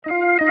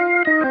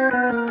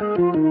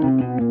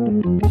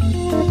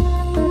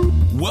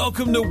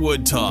Welcome to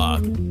Wood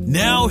Talk.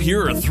 Now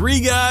here are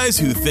three guys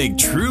who think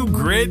true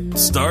grit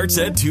starts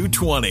at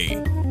 220.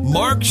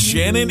 Mark,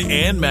 Shannon,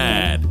 and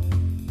Matt.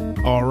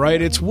 All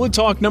right, it's Wood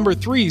Talk number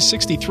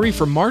 363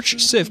 for March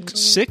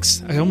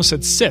 6th. I almost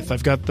said Sith.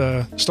 I've got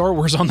the Star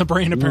Wars on the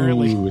brain,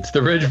 apparently. Ooh, it's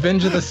the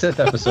Revenge of the Sith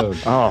episode.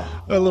 Oh,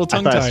 a little I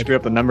thought I tongue-tied. screwed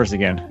up the numbers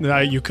again.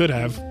 You could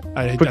have.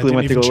 I Quickly didn't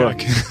went to even go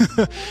check.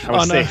 I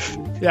was safe.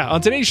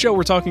 On today's show,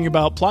 we're talking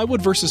about plywood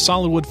versus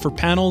solid wood for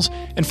panels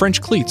and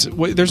French cleats.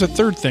 There's a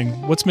third thing.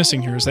 What's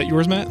missing here? Is that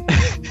yours, Matt?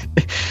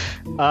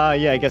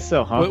 Yeah, I guess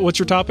so, huh? What's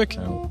your topic?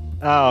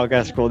 I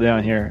gotta scroll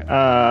down here.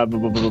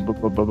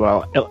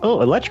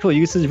 Electrical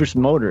uses versus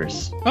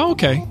motors. Oh,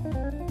 okay.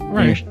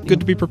 Right. Good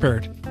to be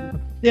prepared.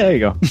 Yeah, there you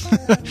go.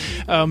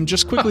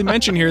 Just quickly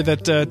mention here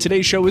that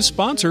today's show is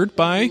sponsored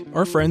by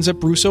our friends at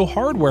Brusso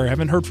Hardware. I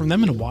haven't heard from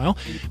them in a while.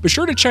 Be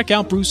sure to check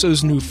out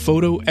Brusso's new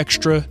Photo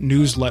Extra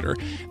newsletter.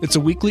 It's a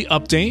weekly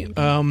update,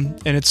 and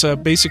it's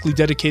basically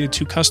dedicated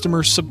to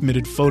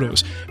customer-submitted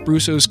photos.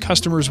 Brusso's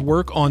customers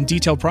work on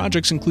detailed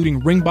projects including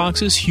ring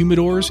boxes,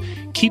 humidors,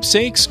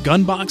 keepsakes,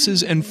 gun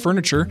boxes, and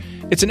furniture.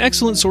 It's an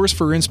excellent source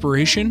for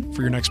inspiration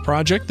for your next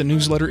project. The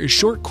newsletter is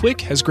short,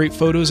 quick, has great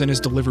photos, and is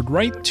delivered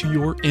right to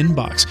your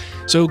inbox.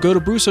 So go to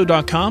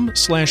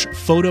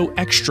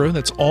brusso.com/photoextra,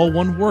 that's all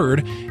one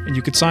word, and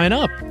you could sign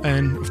up.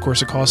 And of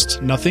course, it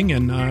costs nothing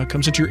and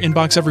comes into your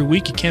inbox every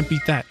week. You can't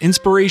beat that.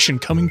 Inspiration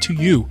coming to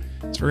you.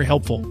 It's very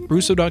helpful.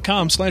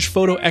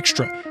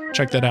 brusso.com/photoextra.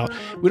 Check that out.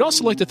 We'd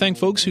also like to thank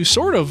folks who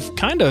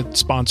kind of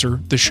sponsor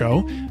the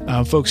show.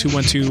 Folks who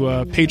went to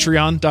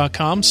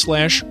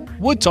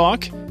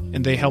patreon.com/woodtalk,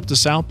 and they helped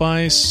us out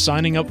by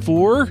signing up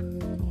for...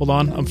 Hold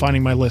on, I'm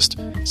finding my list.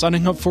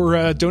 Signing up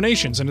for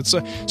donations, and it's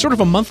a sort of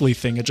a monthly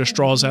thing. It just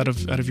draws out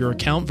of your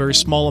account, very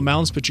small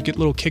amounts, but you get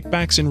little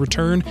kickbacks in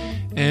return,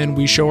 and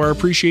we show our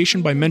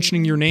appreciation by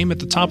mentioning your name at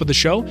the top of the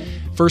show.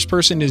 First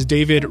person is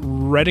David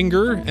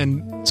Redinger,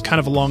 and it's kind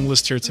of a long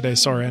list here today.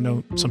 Sorry, I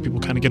know some people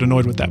kind of get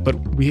annoyed with that, but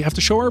we have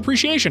to show our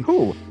appreciation.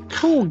 Who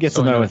gets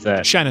annoyed with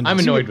that? Shannon. I'm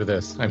annoyed with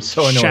this. I'm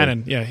so annoyed.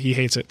 Shannon, yeah, he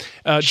hates it.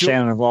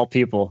 Shannon of all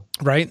people.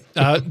 Right.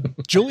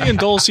 Julian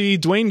Dulcie,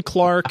 Dwayne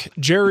Clark,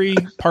 Jerry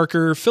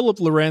Parker,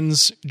 Philip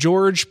Lorenz,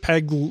 George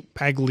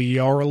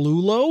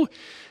Pagliarulo,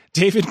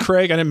 David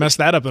Craig. I didn't mess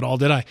that up at all,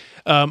 did I?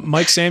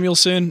 Mike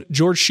Samuelson,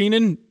 George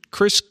Sheenan,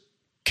 Chris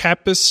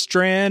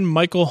Capistran,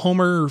 Michael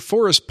Homer,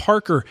 Forrest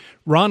Parker,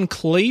 Ron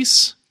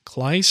Kleiss,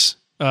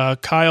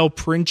 Kyle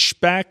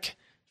Princhback,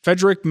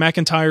 Frederick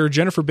McIntyre,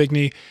 Jennifer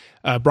Bigney,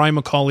 Brian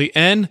McCauley,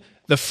 and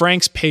the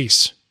Franks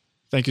Pace.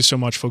 Thank you so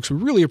much, folks. We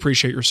really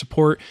appreciate your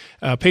support.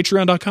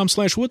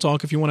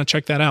 Patreon.com/woodtalk if you want to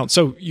check that out.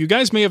 So you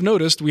guys may have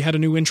noticed we had a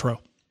new intro.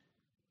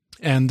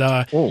 And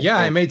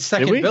I made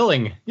second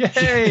billing.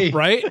 Yay!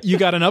 Right? You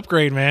got an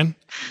upgrade, man.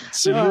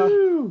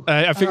 So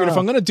I figured if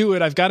I'm going to do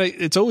it,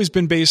 it's always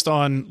been based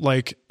on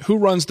like who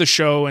runs the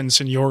show and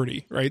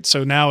seniority, right?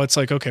 So now it's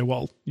like, okay,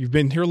 well, you've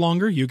been here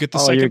longer. You get the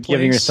second you're place.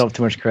 Giving yourself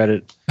too much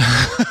credit.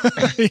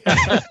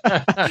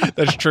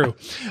 That's true.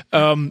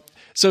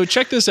 So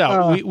check this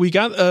out. We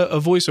got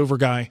a voiceover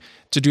guy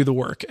to do the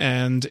work,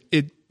 and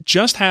it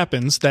just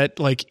happens that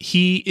like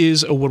he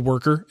is a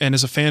woodworker and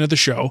is a fan of the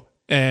show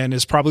and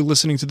is probably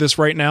listening to this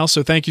right now.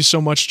 So thank you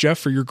so much, Jeff,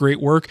 for your great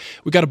work.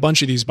 We got a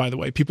bunch of these, by the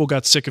way. People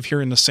got sick of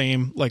hearing the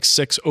same like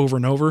 6 over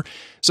and over.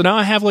 So now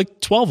I have like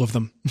 12 of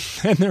them,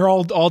 and they're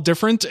all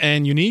different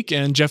and unique.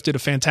 And Jeff did a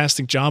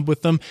fantastic job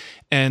with them.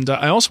 And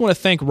I also want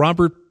to thank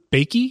Robert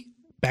Backey.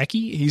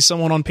 He's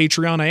someone on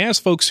Patreon. I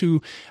asked folks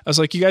I was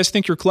like, you guys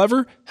think you're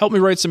clever? Help me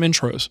write some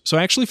intros. So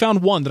I actually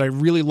found one that I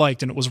really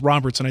liked, and it was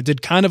Robert's, and I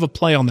did kind of a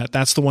play on that.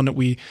 That's the one that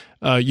we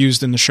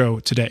used in the show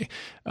today.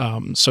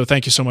 So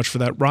thank you so much for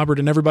that, Robert,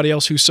 and everybody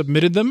else who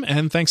submitted them.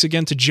 And thanks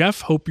again to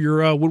Jeff. Hope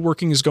your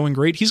woodworking is going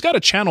great. He's got a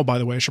channel, by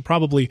the way. I should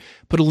probably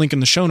put a link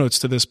in the show notes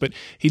to this, but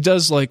he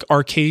does like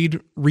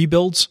arcade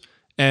rebuilds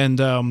and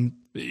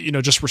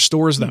just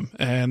restores them.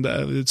 And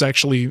it's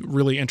actually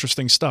really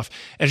interesting stuff.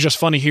 And it's just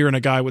funny hearing a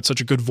guy with such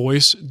a good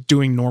voice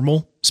doing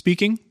normal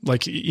speaking.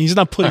 Like he's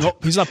not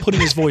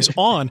putting his voice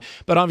on,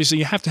 but obviously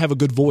you have to have a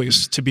good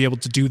voice to be able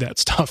to do that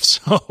stuff.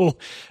 So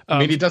I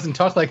mean, he doesn't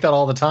talk like that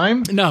all the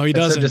time. No, he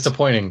doesn't. So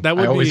disappointing. I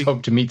always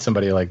hope to meet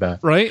somebody like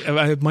that. Right?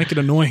 It might get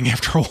annoying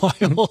after a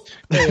while.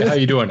 Hey, how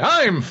you doing?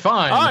 I'm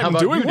fine. I'm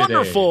doing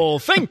wonderful.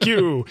 Thank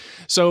you.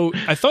 So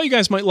I thought you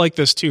guys might like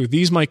this too.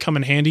 These might come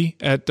in handy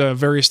at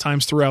various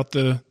times throughout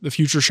the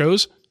future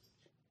shows.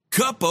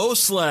 Cup-O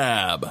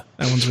Slab.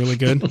 That one's really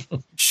good.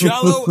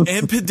 Shallow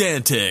and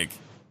pedantic.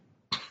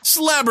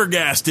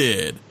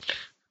 Slabbergasted.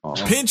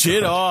 Pinch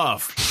it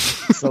off.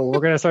 So we're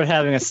going to start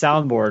having a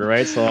soundboard,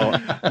 right? So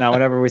now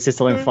whenever we say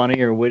something funny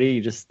or witty,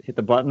 you just hit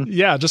the button.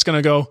 Yeah, just going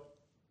to go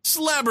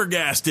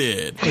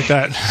slabbergasted. Like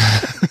that.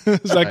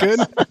 Is that good?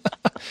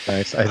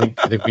 Nice. I think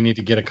we need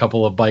to get a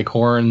couple of bike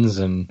horns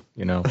and,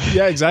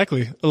 Yeah,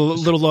 exactly. A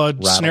little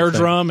snare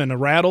drum and a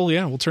rattle.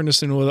 Yeah, we'll turn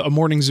this into a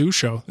morning zoo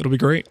show. It'll be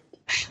great.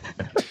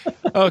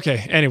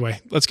 Okay, anyway,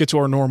 let's get to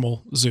our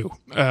normal zoo.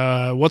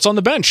 What's on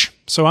the bench?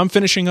 So I'm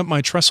finishing up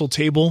my trestle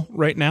table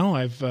right now.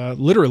 I've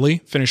literally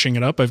finishing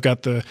it up. I've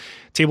got the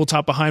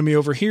tabletop behind me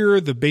over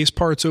here, the base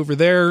parts over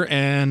there,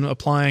 and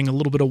applying a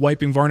little bit of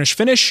wiping varnish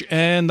finish.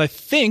 And I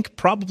think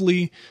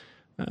probably,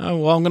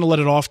 I'm going to let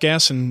it off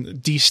gas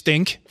and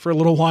de-stink for a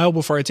little while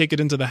before I take it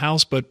into the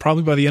house. But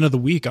probably by the end of the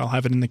week, I'll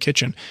have it in the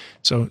kitchen.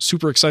 So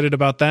super excited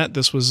about that.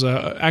 This was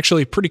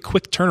actually a pretty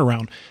quick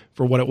turnaround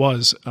for what it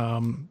was.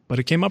 But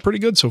it came out pretty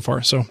good so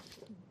far. So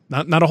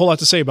not a whole lot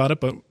to say about it,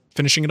 but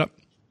finishing it up.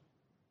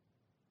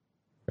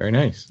 Very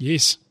nice.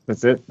 Yes.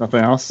 That's it.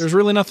 Nothing else. There's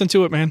really nothing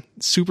to it, man.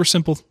 It's super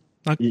simple.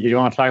 You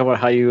want to talk about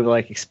how you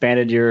like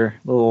expanded your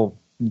little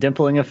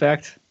dimpling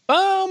effect?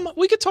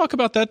 We could talk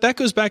about that. That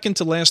goes back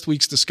into last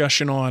week's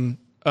discussion on,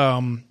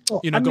 going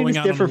it's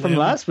out different from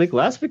last week.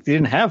 Last week they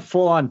didn't have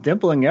full on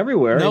dimpling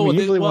everywhere. No, we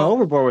usually went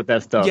overboard with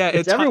that stuff. Yeah,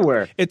 it's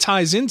everywhere. It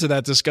ties into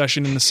that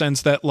discussion in the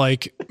sense that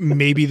like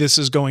maybe this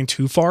is going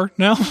too far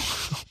now.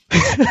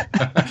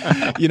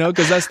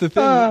 Because that's the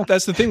thing.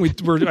 That's the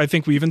thing. I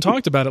think we even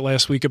talked about it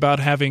last week about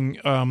having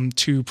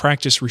to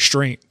practice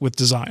restraint with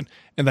design,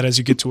 and that as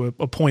you get to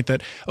a point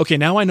that okay,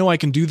 now I know I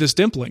can do this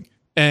dimpling.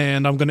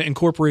 And I'm going to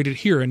incorporate it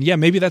here. And yeah,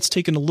 maybe that's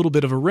taken a little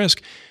bit of a risk,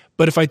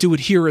 but if I do it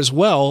here as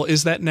well,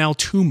 is that now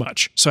too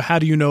much? So how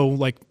do you know,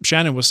 like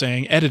Shannon was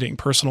saying,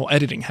 personal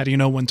editing, how do you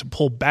know when to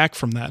pull back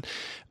from that?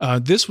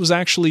 This was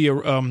actually,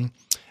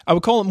 I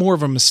would call it more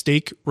of a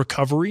mistake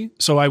recovery.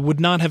 So I would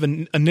not have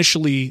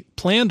initially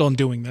planned on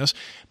doing this,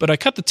 but I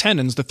cut the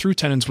through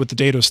tenons with the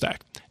dado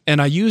stack.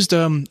 And I used,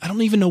 I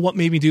don't even know what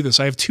made me do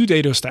this. I have two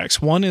dado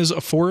stacks. One is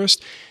a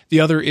Forest. The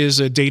other is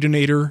a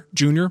Datonator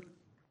Junior.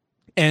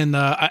 And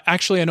I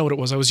know what it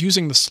was. I was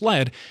using the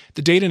sled.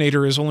 The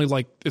Datonator is only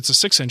it's a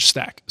 6-inch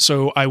stack.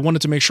 So I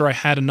wanted to make sure I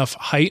had enough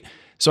height.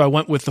 So I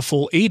went with the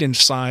full 8-inch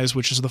size,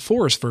 which is the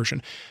Forest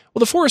version. Well,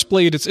 the Forest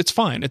blade, it's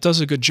fine. It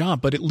does a good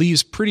job, but it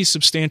leaves pretty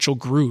substantial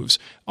grooves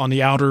on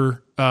the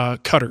outer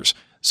cutters.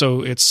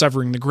 So it's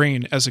severing the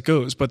grain as it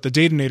goes. But the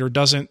Datonator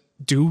doesn't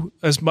do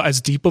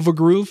as deep of a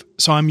groove.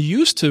 So I'm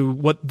used to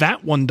what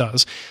that one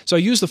does. So I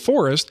use the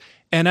Forest,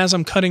 and as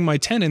I'm cutting my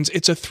tenons,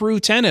 it's a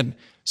through tenon.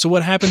 So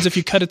what happens if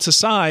you cut it to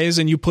size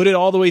and you put it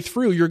all the way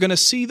through? You're going to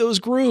see those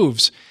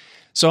grooves.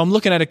 So I'm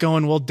looking at it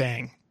going, well,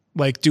 dang.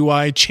 Like, do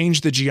I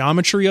change the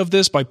geometry of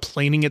this by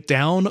planing it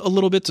down a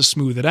little bit to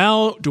smooth it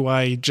out? Do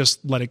I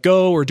just let it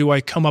go? Or do I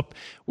come up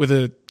with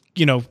a,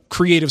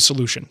 creative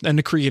solution? And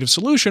the creative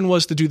solution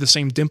was to do the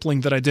same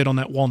dimpling that I did on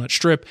that walnut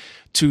strip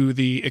to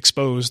the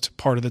exposed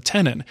part of the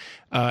tenon.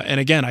 And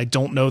again, I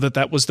don't know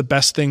that was the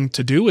best thing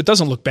to do. It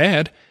doesn't look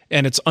bad,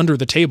 and it's under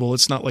the table.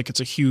 It's not like it's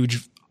a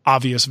huge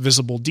obvious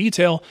visible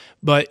detail,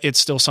 but it's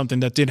still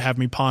something that did have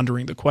me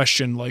pondering the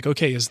question, like,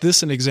 okay, is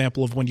this an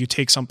example of when you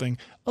take something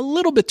a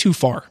little bit too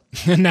far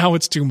and now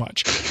it's too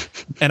much?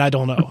 And I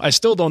don't know. I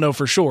still don't know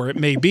for sure. It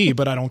may be,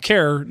 but I don't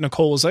care.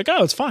 Nicole was like,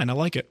 oh, it's fine. I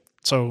like it.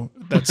 So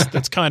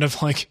that's kind of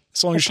like,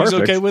 as long as she's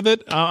okay with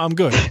it, I'm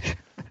good.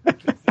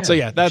 So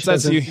yeah, that's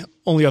the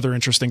only other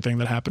interesting thing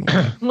that happened with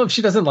that. Well, if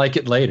she doesn't like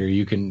it later,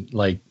 you can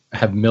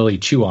have Millie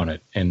chew on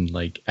it and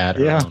add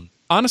her own.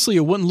 Honestly,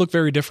 it wouldn't look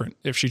very different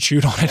if she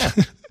chewed on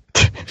it.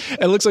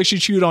 It looks like she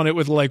chewed on it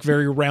with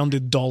very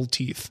rounded, dull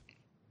teeth.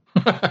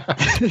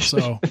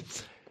 So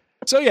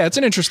yeah, it's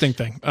an interesting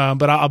thing.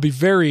 But I'll be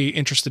very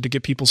interested to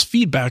get people's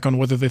feedback on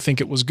whether they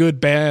think it was good,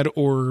 bad,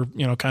 or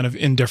kind of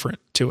indifferent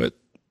to it.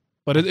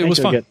 But it was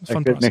fun. Get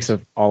a good mix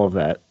of all of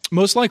that.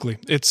 Most likely,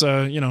 it's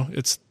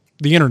it's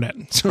the internet.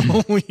 So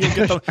you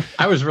get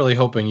I was really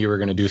hoping you were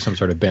going to do some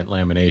sort of bent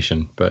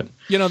lamination, but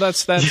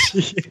that's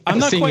I'm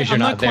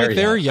not quite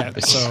there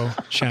yet. So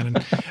Shannon,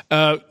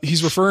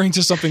 he's referring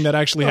to something that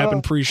actually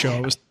happened pre-show.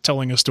 I was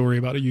telling a story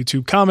about a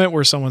YouTube comment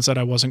where someone said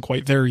I wasn't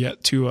quite there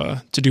yet to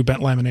do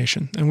bent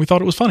lamination, and we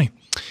thought it was funny.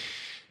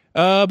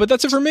 But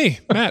that's it for me.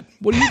 Matt,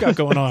 what do you got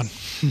going on?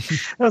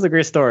 That was a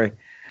great story.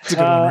 It's a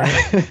good one,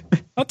 right?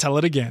 I'll tell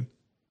it again.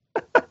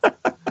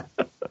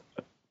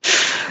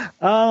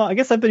 I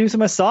guess I've been using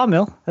my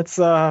sawmill. That's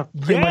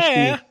pretty much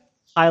the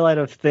highlight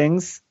of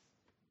things.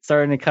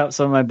 Starting to cut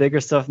some of my bigger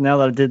stuff now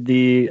that I did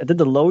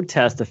the load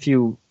test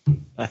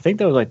I think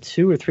that was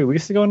 2 or 3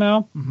 weeks ago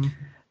now. Mm-hmm.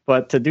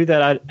 But to do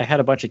that, I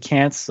had a bunch of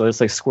cants, so it's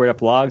squared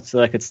up logs so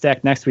that I could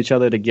stack next to each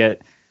other to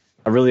get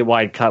a really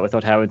wide cut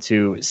without having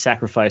to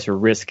sacrifice or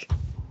risk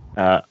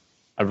a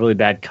really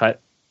bad cut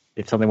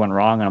if something went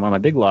wrong on one of my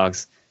big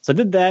logs. So I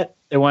did that.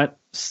 It went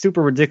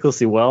super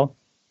ridiculously well.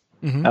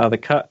 Mm-hmm.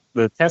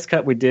 The test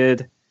cut we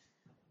did,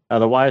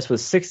 the widest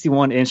was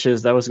 61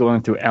 inches. That was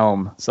going through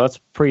elm, so that's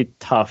pretty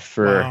tough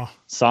for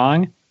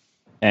sawing.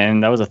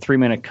 And that was a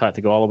 3-minute cut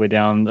to go all the way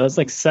down. That was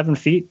 7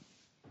 feet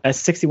at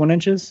 61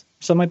 inches,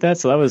 something like that.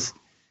 So that was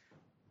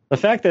the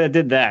fact that I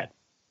did that.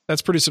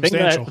 That's pretty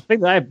substantial. The thing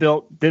that I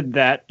built did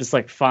that just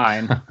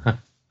fine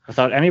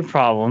without any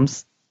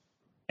problems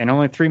in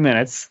only 3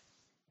 minutes.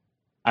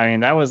 I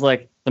mean, that was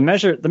the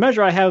measure. The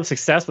measure I have of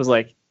success was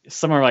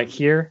somewhere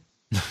here.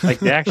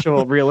 The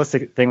actual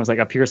realistic thing was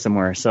up here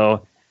somewhere.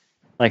 So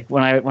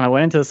when I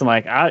went into this, I'm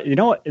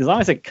as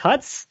long as it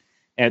cuts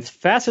and it's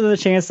faster than the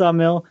chainsaw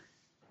mill,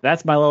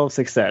 that's my level of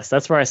success.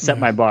 That's where I set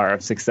my bar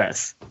of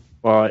success.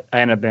 Well, I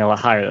ended up being a lot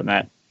higher than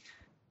that.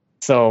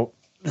 So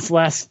this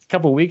last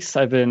couple of weeks,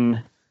 I've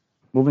been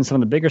moving some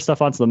of the bigger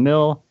stuff onto the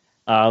mill.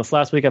 This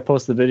last week, I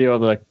posted a video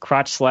of the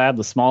crotch slab,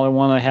 the smaller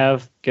one I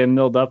have, getting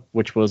milled up,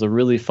 which was a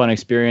really fun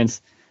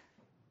experience.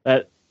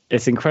 That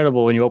it's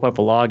incredible when you open up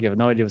a log, you have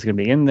no idea what's going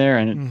to be in there,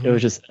 and it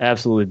was just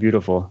absolutely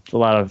beautiful. It's a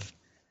lot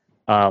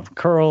of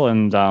curl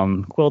and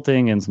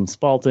quilting and some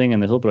spalting,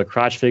 and there's a little bit of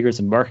crotch figures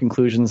and bark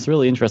inclusions.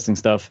 Really interesting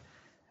stuff.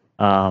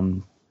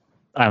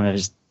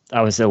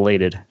 I was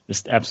elated,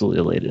 just absolutely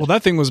elated. Well,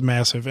 that thing was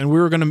massive. And we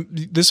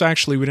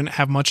didn't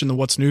have much in the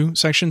What's New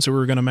section, so we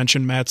were going to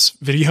mention Matt's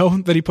video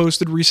that he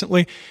posted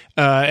recently.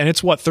 And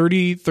it's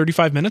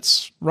 35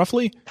 minutes,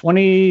 roughly?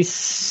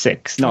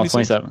 26. No,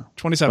 27.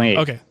 27.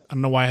 Okay. I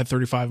don't know why I had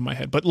 35 in my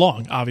head, but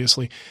long,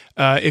 obviously.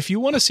 If you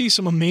want to see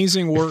some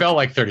amazing work. It felt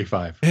like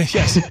 35.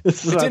 Yes. It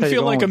didn't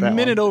feel like a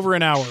minute over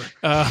an hour.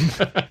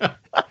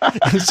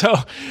 So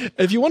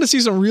if you want to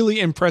see some really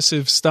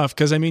impressive stuff,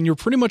 because I mean, you're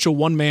pretty much a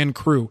one-man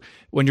crew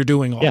when you're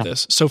doing all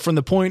this. So from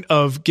the point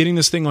of getting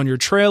this thing on your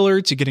trailer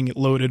to getting it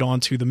loaded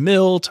onto the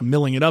mill to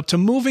milling it up to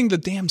moving the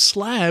damn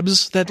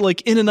slabs that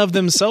like in and of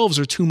themselves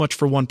are too much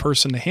for one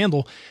person to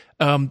handle.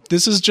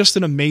 This is just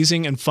an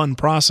amazing and fun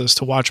process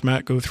to watch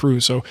Matt go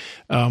through. So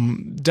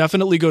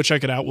definitely go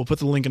check it out. We'll put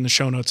the link in the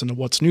show notes in the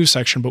What's New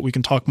section, but we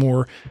can talk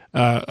more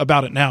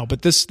about it now.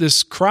 But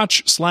this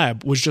crotch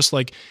slab was just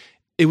like,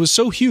 it was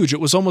so huge. It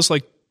was almost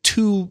like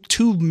two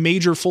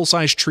major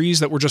full-size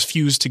trees that were just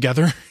fused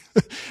together.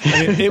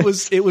 I mean, it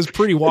was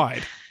pretty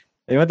wide.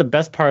 You know what the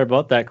best part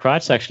about that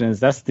crotch section is?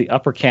 That's the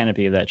upper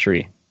canopy of that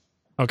tree.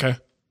 Okay.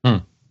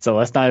 So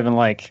that's not even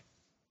like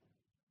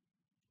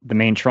the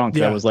main trunk.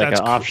 That was like an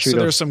offshoot. So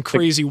there's some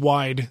crazy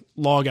wide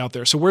log out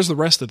there. So where's the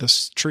rest of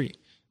this tree?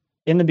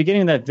 In the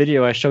beginning of that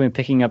video, I showed me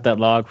picking up that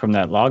log from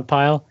that log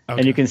pile,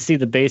 and you can see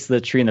the base of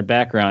the tree in the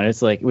background.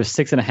 It's like, it was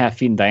 6.5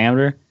 feet in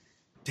diameter.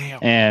 Damn.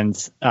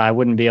 And I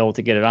wouldn't be able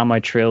to get it on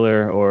my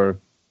trailer or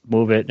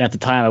move it. At the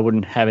time, I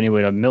wouldn't have any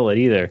way to mill it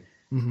either.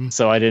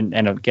 So I didn't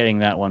end up getting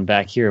that one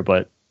back here.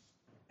 But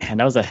man,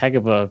 that was a heck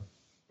of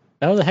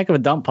a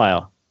dump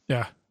pile.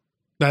 Yeah,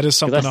 that is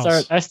something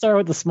else. I started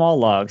with the small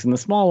logs, and the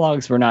small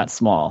logs were not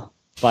small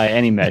by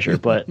any measure,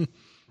 but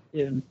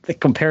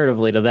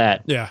comparatively to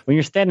that, when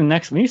you stand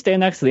next to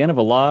the end of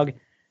a log,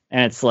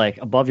 and it's like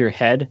above your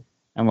head,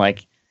 and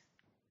like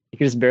you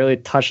can just barely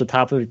touch the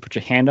top of it, put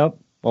your hand up.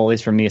 Well, at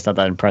least for me, it's not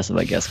that impressive,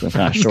 I guess, because I'm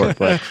kind of short.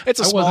 But it's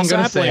a small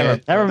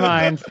sapling. Never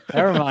mind.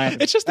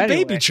 It's just a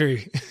baby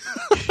tree.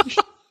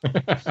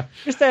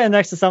 You're standing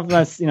next to something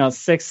that's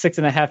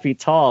 6.5 feet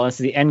tall. That's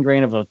the end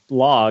grain of a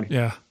log.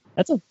 Yeah,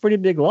 that's a pretty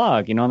big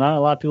log. Not a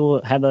lot of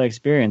people had that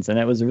experience, and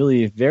it was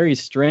really very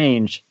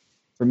strange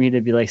for me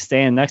to be like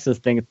standing next to this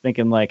thing,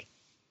 thinking like,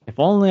 if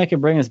only I could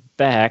bring this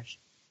back.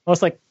 Well,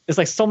 it's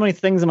like so many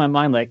things in my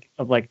mind,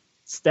 like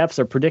steps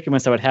or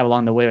predicaments I would have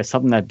along the way with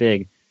something that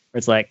big. Where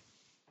it's like,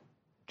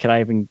 can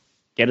I even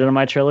get it on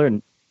my trailer?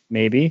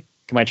 Maybe.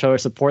 Can my trailer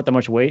support that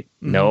much weight?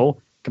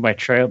 No. Can my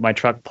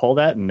truck pull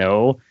that?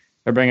 No.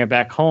 If I bring it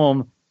back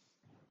home,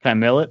 can I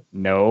mill it?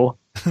 No.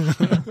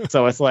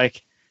 So it's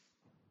like,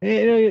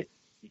 that's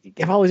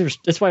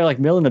why like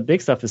milling the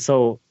big stuff is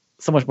so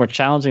much more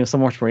challenging and so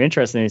much more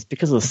interesting. It's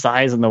because of the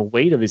size and the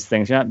weight of these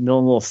things. You're not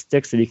milling little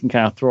sticks that you can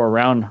kind of throw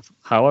around.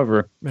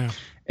 However,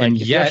 and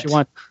yet,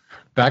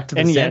 back to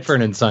the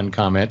Sanford and Son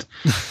comment,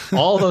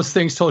 all those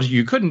things told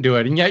you couldn't do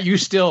it, and yet you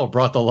still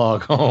brought the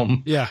log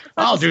home. Yeah,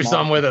 I'll do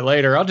something with it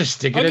later. I'll just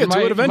stick it in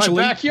my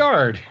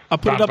backyard. I'll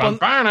put it up on.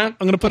 I'm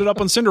going to put it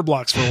up on cinder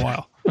blocks for a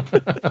while.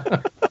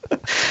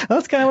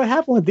 That's kind of what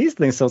happened with these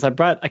things. So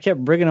I kept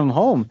bringing them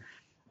home.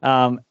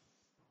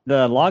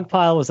 The log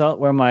pile was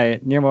out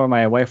near where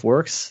my wife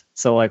works.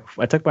 So like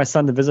I took my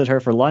son to visit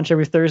her for lunch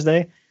every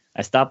Thursday.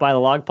 I stopped by the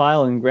log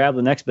pile and grabbed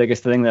the next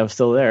biggest thing that was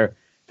still there.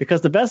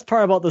 Because the best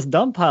part about this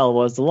dump pile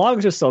was the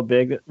logs are so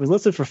big, it was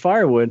listed for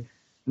firewood.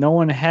 No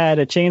one had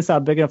a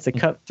chainsaw big enough to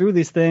cut through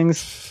these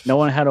things. No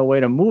one had a way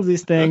to move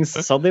these things.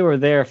 So they were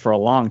there for a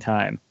long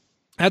time.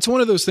 That's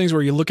one of those things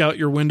where you look out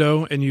your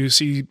window and you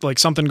see like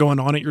something going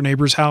on at your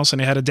neighbor's house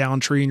and they had a down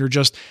tree and you're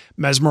just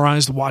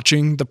mesmerized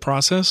watching the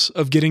process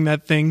of getting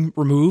that thing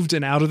removed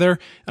and out of there. And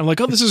I'm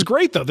like, oh, this is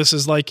great though. This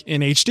is like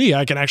in HD.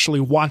 I can actually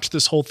watch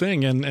this whole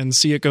thing and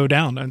see it go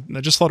down. And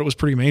I just thought it was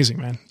pretty amazing,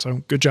 man.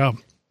 So good job.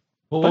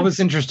 Well, what was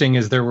interesting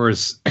is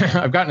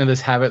I've gotten into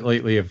this habit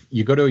lately of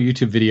you go to a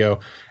YouTube video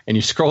and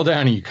you scroll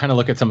down and you kind of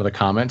look at some of the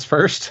comments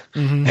first.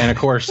 And of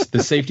course,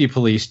 the safety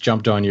police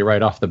jumped on you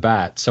right off the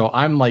bat. So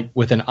I'm like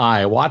with an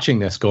eye watching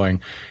this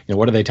going,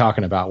 what are they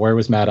talking about? Where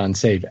was Matt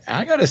unsafe? And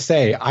I got to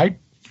say, I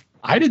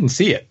didn't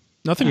see it.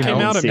 Nothing came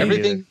out of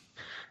everything.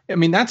 I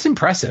mean, that's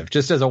impressive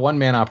just as a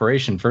one-man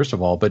operation, first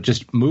of all, but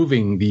just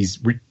moving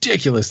these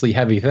ridiculously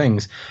heavy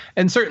things.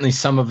 And certainly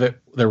some of it,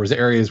 there was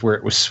areas where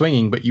it was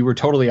swinging, but you were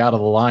totally out of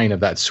the line of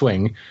that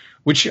swing,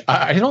 which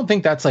I don't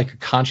think that's like a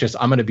conscious,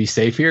 I'm going to be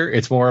safe here.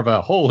 It's more of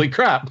a, holy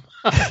crap,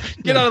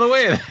 get out of the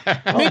way of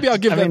that. Maybe I'll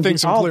give that thing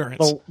some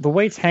clearance. The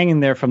weight's hanging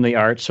there from the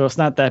arch, so it's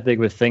not that big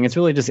of a thing. It's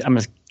really I'm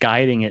just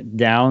guiding it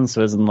down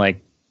so it doesn't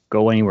like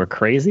go anywhere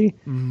crazy.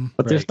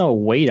 But there's no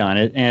weight on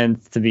it.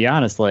 And to be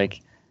honest,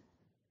 like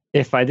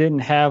if I didn't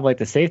have like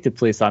the safety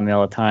police on me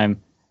all the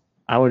time,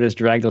 I would just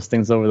drag those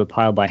things over the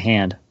pile by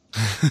hand.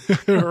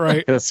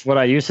 Right. That's what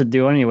I used to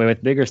do anyway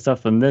with bigger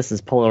stuff than this,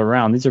 is pull it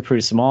around. These are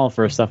pretty small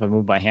for stuff I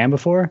moved by hand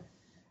before.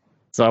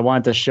 So I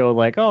wanted to show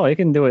like, oh, you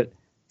can do it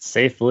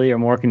safely or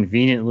more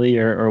conveniently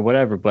or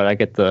whatever. But I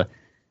get the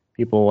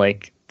people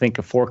like think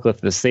a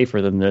forklift is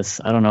safer than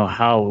this. I don't know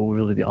how it will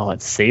really be all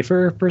that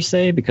safer per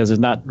se, because there's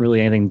not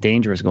really anything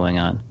dangerous going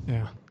on.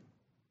 Yeah.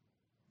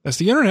 That's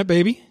the internet,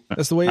 baby.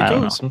 That's the way it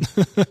goes.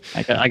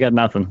 I got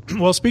nothing.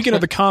 Well, speaking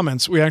of the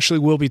comments, we actually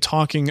will be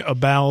talking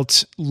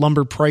about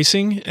lumber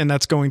pricing, and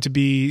that's going to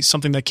be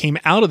something that came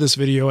out of this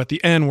video at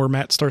the end where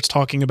Matt starts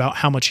talking about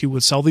how much he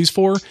would sell these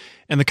for,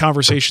 and the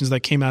conversations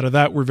that came out of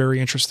that were very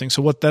interesting.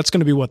 So that's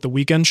going to be the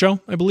weekend show,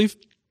 I believe.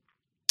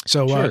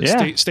 So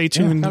stay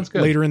tuned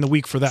later in the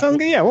week for that. Sounds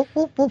good. Yeah,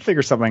 we'll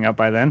figure something out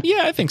by then.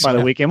 Yeah, I think so. By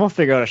the weekend. We'll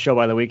figure out a show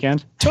by the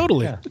weekend.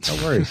 Totally. Yeah,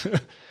 no worries.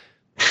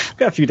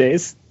 Got a few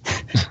days.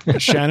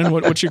 Shannon,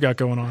 what you got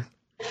going on?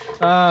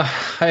 I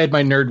had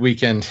my nerd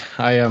weekend.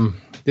 I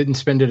didn't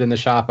spend it in the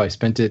shop. I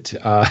spent it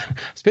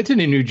in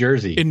New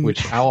Jersey. Which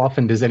how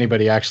often does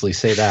anybody actually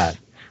say that?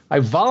 I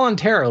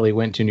voluntarily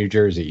went to New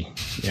Jersey.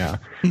 Yeah,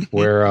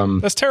 where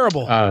that's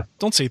terrible.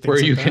 Don't say things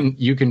where like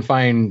you can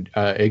find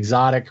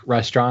exotic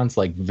restaurants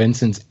like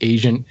Vincent's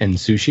Asian and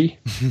Sushi.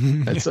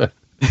 That's a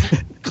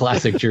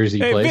classic Jersey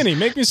place. Hey, Vinny,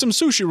 make me some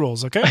sushi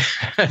rolls, okay?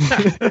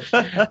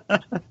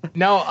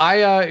 No,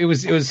 it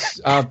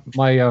was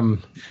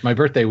my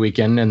birthday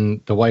weekend,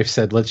 and the wife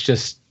said, let's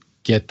just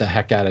get the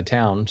heck out of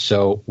town.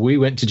 So we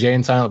went to Jay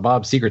and Silent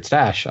Bob's Secret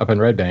Stash up in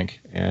Red Bank,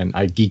 and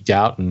I geeked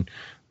out and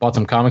bought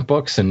some comic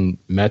books and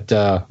met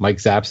Mike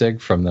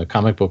Zapsig from the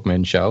Comic Book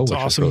Men show, which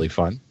was really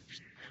fun.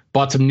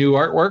 Bought some new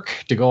artwork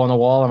to go on the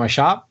wall in my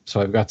shop. So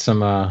I've got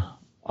some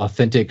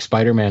authentic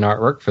Spider-Man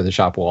artwork for the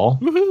shop wall.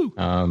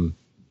 Woohoo!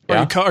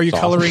 Are you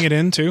coloring it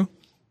in too?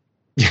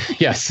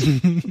 Yes.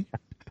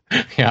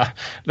 Yeah,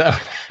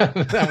 that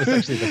was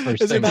actually the first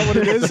thing. Isn't that what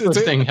it is? The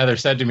first thing Heather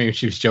said to me when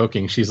she was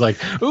joking. She's like,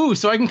 "Ooh,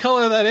 so I can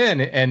color that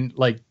in." And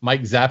like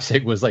Mike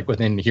Zapsig was like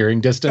within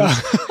hearing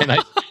distance, and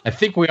I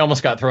think we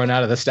almost got thrown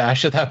out of the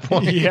stash at that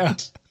point. Yeah,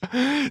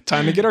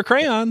 time to get our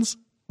crayons.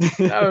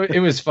 No,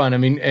 it was fun. I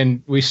mean,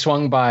 and we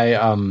swung by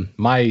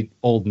my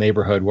old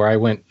neighborhood where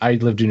I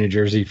lived in New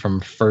Jersey from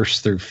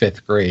 1st through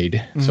 5th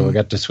grade. So I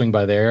got to swing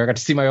by there. I got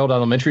to see my old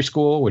elementary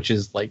school, which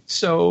is like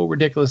so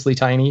ridiculously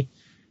tiny.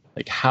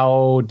 Like,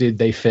 how did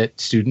they fit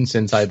students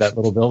inside that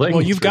little building?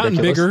 Well, you've gotten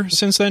bigger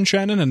since then,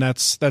 Shannon, and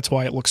that's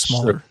why it looks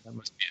smaller. Sure. That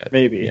must be it.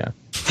 Maybe. Yeah.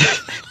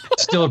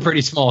 Still a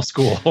pretty small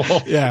school.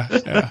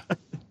 Yeah.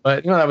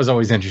 But, that was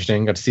always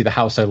interesting. Got to see the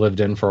house I lived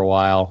in for a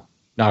while,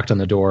 knocked on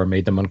the door,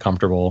 made them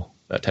uncomfortable,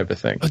 that type of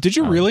thing. Oh, did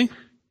you really?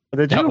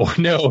 Did you?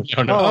 No.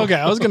 Oh, okay,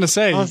 I was going to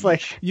say, I was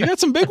like, you got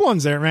some big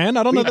ones there, man.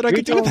 I don't know that I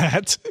could do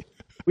that.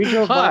 We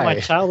drove by my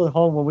childhood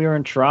home when we were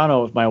in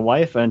Toronto with my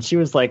wife, and she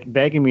was like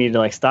begging me to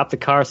like stop the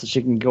car so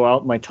she can go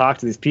out and like talk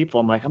to these people.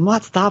 I'm like, I'm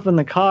not stopping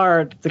the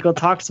car to go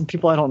talk to some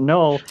people I don't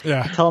know.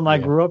 Yeah, tell them I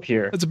grew up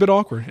here. It's a bit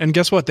awkward, and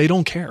guess what? They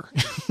don't care.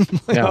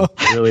 Yeah,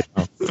 really.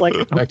 It's like,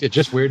 in fact, it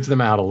just weirds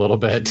them out a little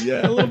bit.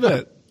 Yeah, a little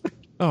bit.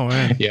 Oh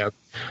man. Yeah,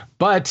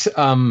 but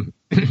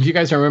you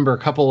guys remember a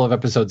couple of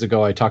episodes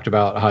ago, I talked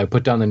about how I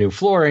put down the new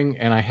flooring,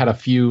 and I had a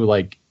few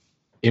like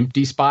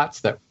empty spots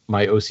that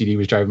my OCD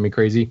was driving me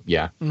crazy.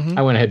 Yeah.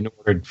 I went ahead and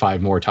ordered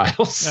 5 more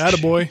tiles.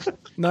 Attaboy.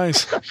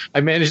 Nice.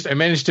 I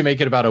managed to make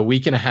it about a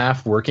week and a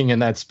half working in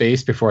that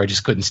space before I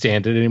just couldn't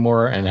stand it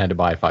anymore and had to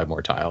buy 5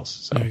 more tiles.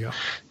 So there you go.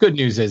 Good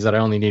news is that I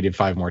only needed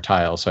 5 more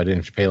tiles, so I didn't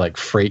have to pay like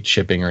freight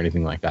shipping or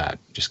anything like that.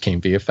 It just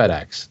came via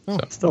FedEx. Oh,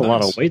 so. Still a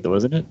lot of weight though,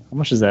 isn't it? How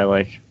much is that,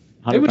 like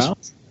 100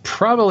 pounds?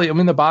 Probably,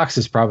 the box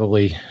is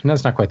probably, no,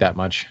 it's not quite that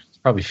much. It's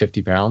probably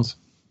 50 pounds.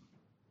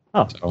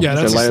 Oh. So, yeah,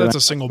 that's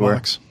a single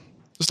box.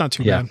 It's not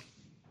too bad.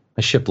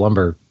 I ship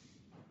lumber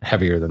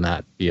heavier than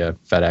that via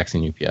FedEx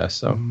and UPS,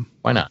 so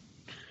why not?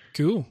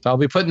 Cool. So I'll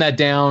be putting that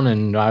down,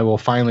 and I will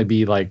finally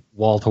be like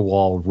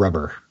wall-to-wall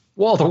rubber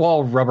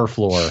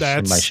floor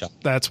in my shop.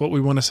 That's what we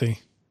want to see.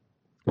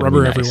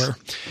 Rubber everywhere.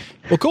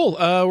 Well, cool.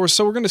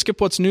 So we're going to skip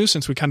what's new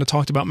since we kind of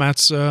talked about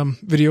Matt's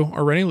video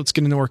already. Let's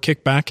get into our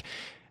kickback.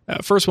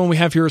 First one we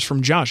have here is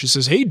from Josh. He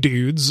says, "Hey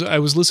dudes, I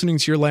was listening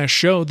to your last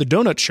show, The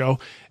Donut Show,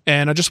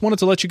 and I just wanted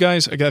to let you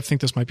guys, I think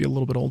this might be a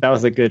little bit old." That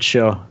was a good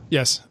show.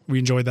 Yes, we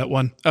enjoyed that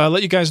one.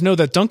 Let you guys know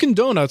that Dunkin'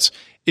 Donuts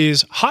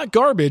is hot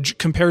garbage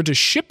compared to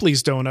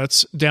Shipley's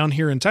Donuts down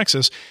here in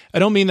Texas. I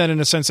don't mean that in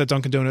a sense that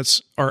Dunkin'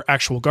 Donuts are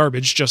actual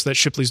garbage, just that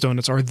Shipley's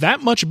Donuts are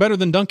that much better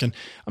than Dunkin'.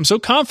 I'm so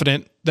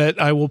confident that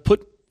I will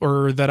put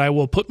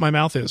my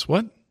mouth is.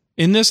 What?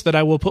 In this, that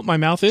I will put my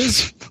mouth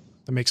is?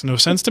 That makes no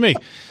sense to me.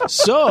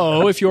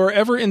 So if you're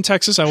ever in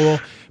Texas, I will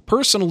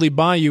personally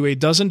buy you a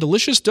dozen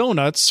delicious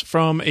donuts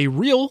from a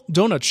real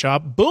donut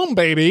shop. Boom,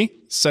 baby,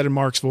 said in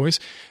Mark's voice.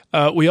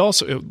 We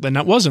also, and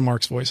that was in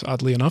Mark's voice,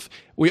 oddly enough,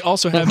 we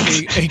also have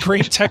a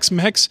great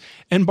Tex-Mex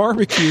and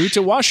barbecue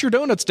to wash your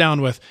donuts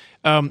down with.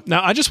 Now,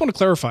 I just want to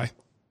clarify.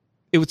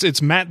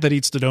 It's Matt that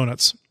eats the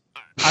donuts.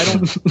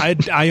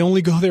 I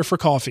only go there for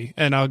coffee,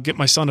 and I'll get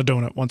my son a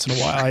donut once in a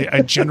while.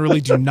 I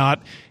generally do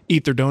not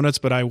eat their donuts,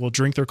 but I will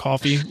drink their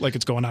coffee like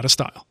it's going out of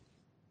style.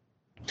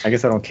 I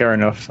guess I don't care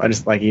enough. I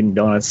just like eating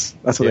donuts.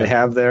 That's what they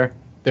have there.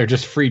 They're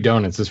just free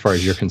donuts as far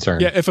as you're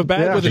concerned. Yeah, if a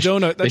bag with a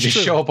donut, they just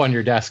show up on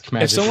your desk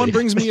magically. If someone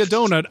brings me a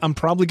donut, I'm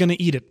probably going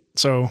to eat it.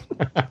 So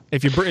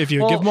if you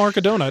give Mark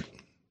a donut.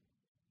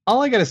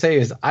 All I got to say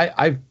is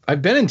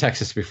I've been in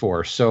Texas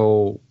before,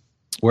 so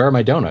where are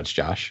my donuts,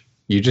 Josh?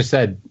 You just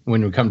said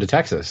when we come to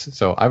Texas,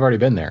 so I've already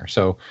been there.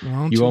 So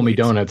you owe me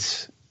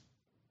donuts.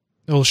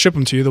 They'll ship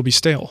them to you. They'll be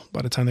stale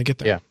by the time they get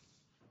there. Yeah.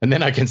 And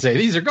then I can say,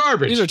 these are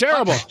garbage. These are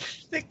terrible.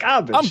 They're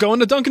garbage. I'm going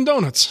to Dunkin'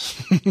 Donuts.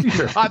 These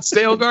are hot,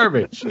 stale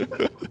garbage.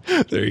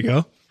 There you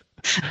go.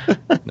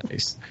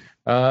 Nice.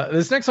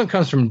 This next one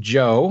comes from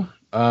Joe.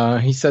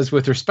 He says,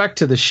 with respect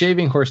to the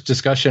shaving horse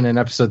discussion in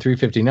episode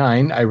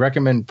 359, I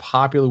recommend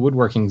Popular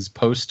Woodworking's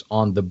post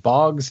on the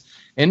Boggs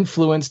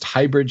influenced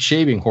hybrid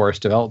shaving horse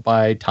developed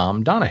by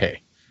Tom Donahue.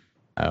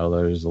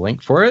 There's a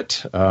link for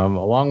it.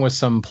 Along with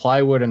some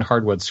plywood and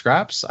hardwood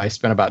scraps, I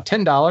spent about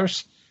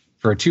 $10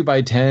 for a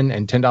 2x10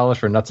 and $10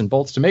 for nuts and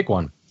bolts to make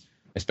one.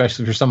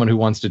 Especially for someone who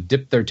wants to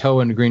dip their toe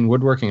into green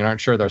woodworking and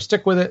aren't sure they'll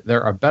stick with it,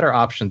 there are better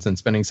options than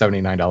spending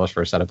 $79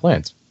 for a set of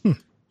plans.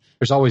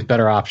 There's always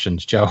better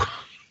options, Joe.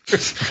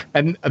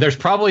 And there's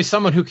probably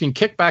someone who can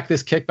kick back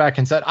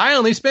and said, I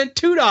only spent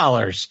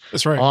 $2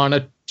 That's right. on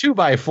a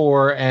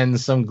 2x4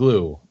 and some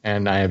glue,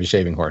 and I have a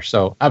shaving horse.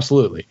 So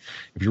absolutely.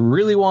 If you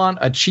really want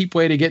a cheap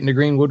way to get into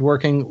green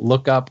woodworking,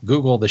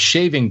 Google the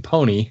shaving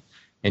pony,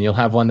 and you'll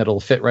have one that'll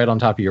fit right on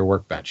top of your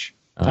workbench.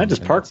 I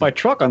just park my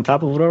truck on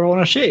top of whatever I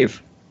want to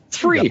shave. It's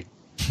free.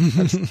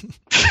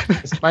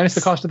 It's minus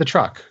the cost of the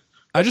truck.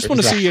 I just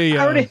want to see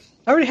I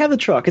already have the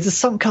truck. It's a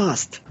sunk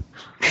cost.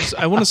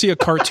 I want to see a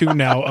cartoon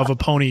now of a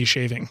pony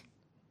shaving.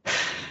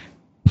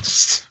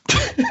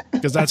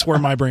 Because that's where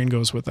my brain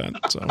goes with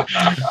that. So,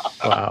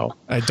 wow.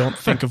 I don't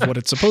think of what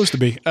it's supposed to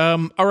be.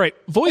 All right.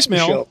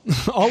 Voicemail.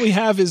 All we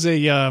have is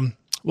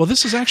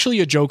this is actually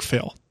a joke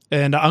fail.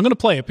 And I'm going to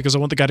play it because I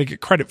want the guy to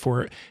get credit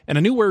for it. And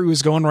I knew where he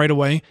was going right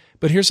away.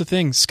 But here's the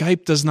thing.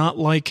 Skype does not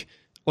like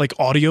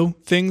audio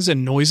things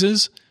and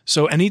noises.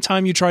 So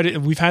anytime you try to,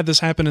 we've had this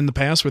happen in the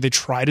past where they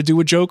try to do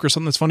a joke or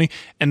something that's funny.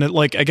 And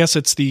I guess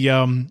it's the,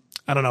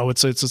 I don't know,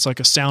 it's like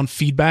a sound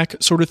feedback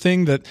sort of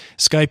thing that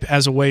Skype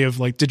has a way of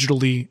like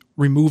digitally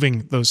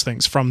removing those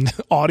things from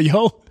the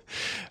audio.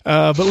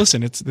 But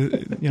listen, it's,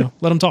 let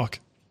them talk.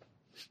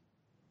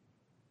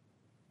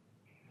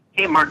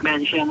 Hey, Mark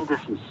Manchana,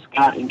 this is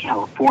Scott in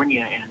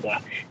California, and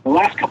the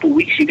last couple of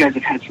weeks you guys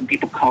have had some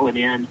people calling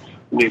in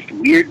with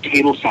weird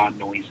table saw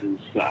noises,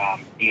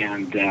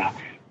 and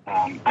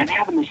I'm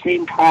having the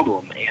same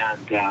problem,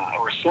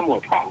 or a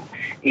similar problem,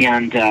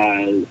 and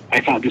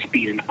I thought this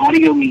being an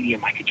audio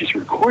medium, I could just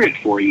record it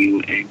for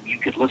you, and you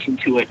could listen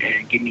to it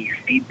and give me your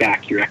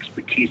feedback, your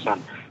expertise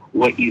on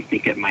what you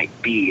think it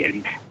might be.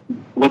 And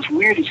what's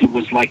weird is it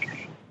was like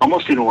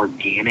almost an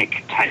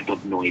organic type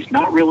of noise,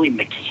 not really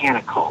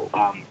mechanical,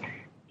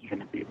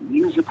 even a bit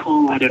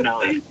musical. I don't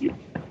know, it's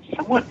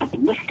somewhat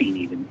uplifting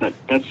even, but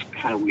that's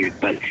kind of weird.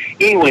 But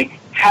anyway,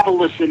 have a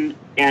listen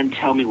and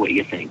tell me what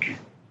you think.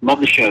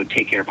 Love the show.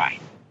 Take care. Bye.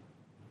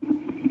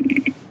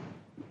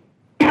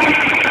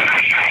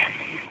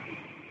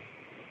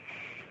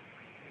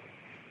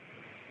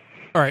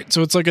 All right,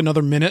 so it's like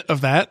another minute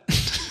of that.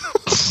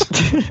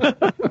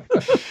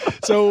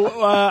 So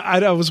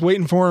I was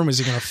waiting for him. Is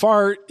he going to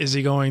fart? Is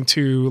he going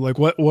to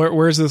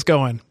where's this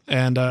going?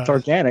 And it's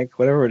organic,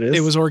 whatever it is.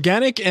 It was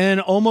organic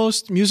and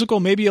almost musical,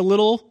 maybe a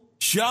little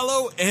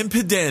shallow and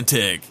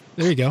pedantic.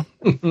 There you go.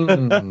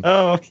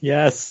 Oh,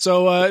 yes.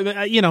 So,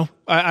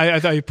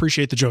 I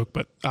appreciate the joke,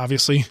 but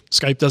obviously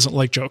Skype doesn't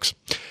like jokes.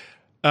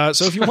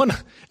 So if you want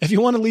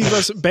to leave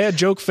us bad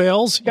joke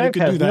fails, Skype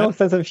you can do that. No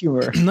sense of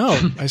humor.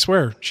 No, I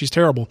swear she's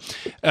terrible.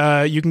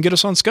 You can get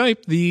us on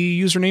Skype.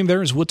 The username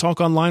there is Wood Talk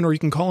Online, or you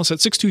can call us at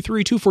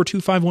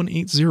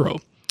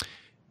 623-242-5180.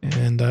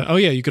 And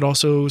you could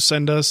also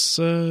send us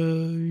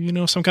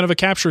some kind of a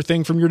capture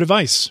thing from your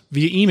device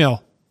via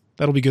email.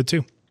 That'll be good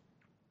too.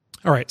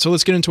 All right, so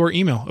let's get into our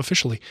email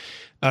officially.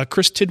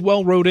 Chris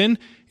Tidwell wrote in.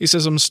 He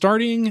says, I'm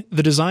starting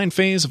the design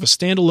phase of a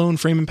standalone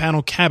frame and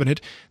panel cabinet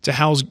to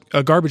house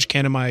a garbage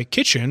can in my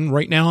kitchen.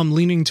 Right now, I'm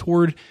leaning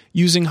toward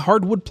using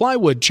hardwood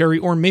plywood, cherry,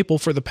 or maple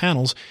for the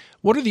panels.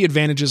 What are the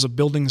advantages of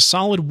building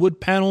solid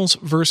wood panels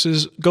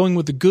versus going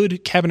with the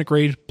good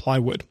cabinet-grade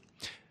plywood?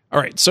 All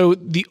right, so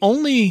the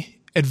only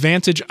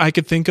advantage I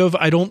could think of,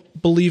 I don't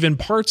believe in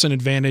parts an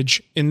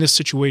advantage in this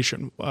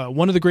situation.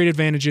 One of the great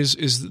advantages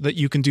is that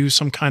you can do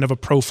some kind of a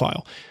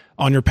profile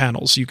on your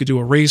panels. You could do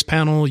a raised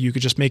panel. You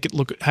could just make it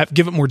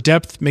give it more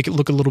depth, make it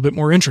look a little bit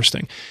more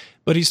interesting.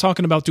 But he's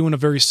talking about doing a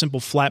very simple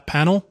flat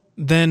panel.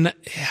 Then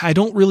I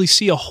don't really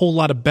see a whole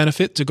lot of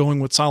benefit to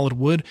going with solid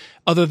wood,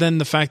 other than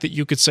the fact that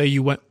you could say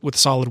you went with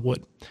solid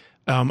wood.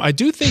 I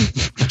do think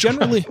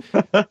generally,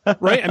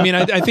 right? I mean,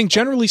 I think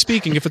generally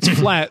speaking, if it's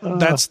flat,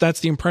 that's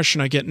the impression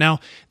I get. Now,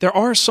 there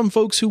are some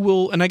folks who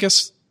will, and I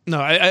guess,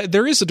 no,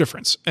 there is a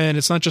difference, and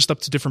it's not just up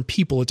to different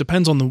people. It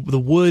depends on the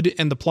wood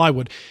and the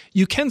plywood.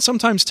 You can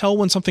sometimes tell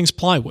when something's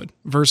plywood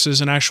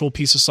versus an actual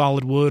piece of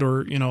solid wood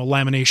or,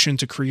 lamination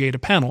to create a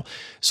panel.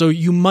 So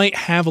you might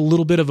have a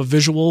little bit of a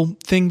visual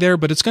thing there,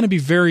 but it's going to be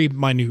very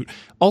minute.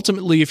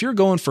 Ultimately, if you're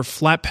going for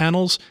flat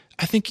panels,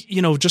 I think,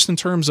 just in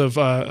terms of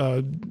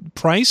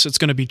price, it's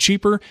going to be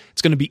cheaper.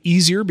 It's going to be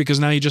easier because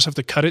now you just have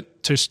to cut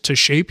it to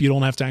shape. You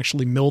don't have to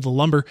actually mill the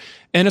lumber.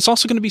 And it's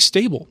also going to be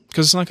stable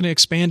because it's not going to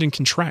expand and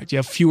contract. You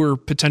have fewer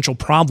potential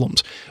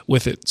problems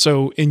with it.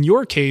 So in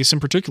your case in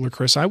particular,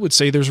 Chris, I would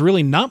say there's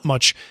really not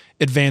much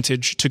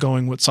advantage to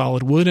going with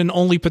solid wood and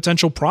only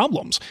potential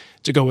problems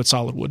to go with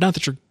solid wood. Not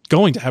that you're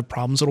going to have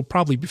problems. It'll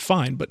probably be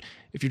fine. But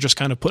if you're just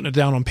kind of putting it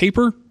down on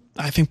paper,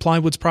 I think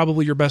plywood's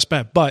probably your best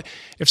bet. But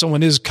if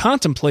someone is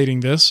contemplating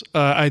this,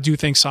 I do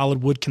think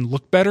solid wood can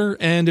look better.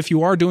 And if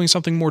you are doing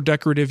something more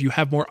decorative, you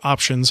have more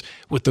options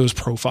with those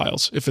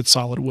profiles if it's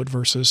solid wood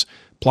versus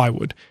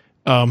plywood.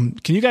 Can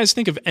you guys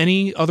think of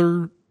any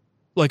other,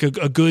 like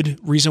a good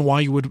reason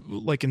why you would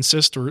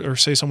insist or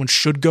say someone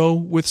should go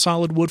with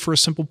solid wood for a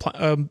simple,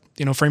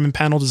 frame and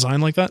panel design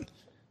like that?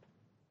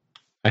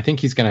 I think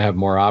he's going to have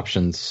more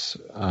options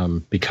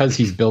because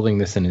he's building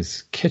this in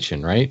his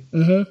kitchen, right?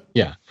 Mm-hmm.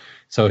 Yeah.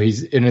 So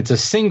it's a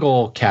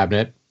single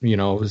cabinet,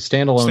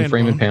 standalone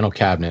frame and panel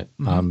cabinet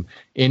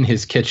in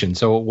his kitchen.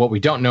 So what we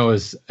don't know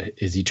is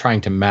he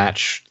trying to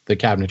match the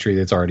cabinetry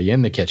that's already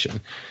in the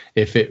kitchen?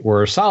 If it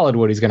were solid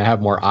wood, he's going to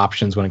have more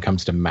options when it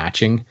comes to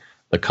matching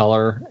the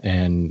color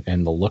and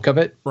the look of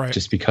it, right?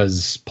 Just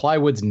because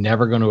plywood's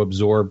never going to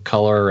absorb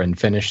color and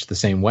finish the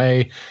same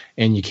way.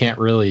 And you can't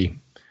really,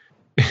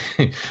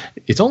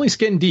 it's only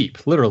skin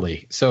deep,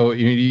 literally. So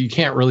you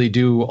can't really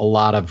do a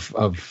lot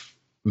of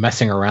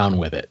messing around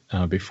with it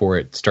before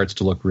it starts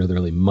to look really,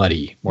 really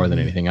muddy more than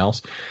anything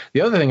else.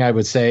 The other thing I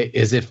would say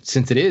is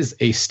since it is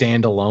a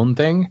standalone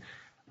thing,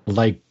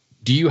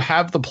 do you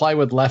have the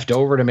plywood left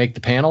over to make the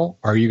panel?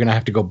 Or are you going to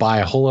have to go buy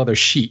a whole other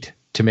sheet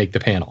to make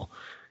the panel?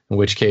 In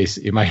which case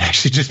it might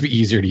actually just be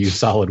easier to use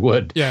solid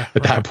wood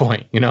at that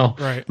point, Right.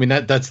 I mean,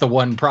 that's the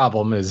one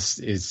problem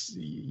is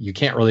you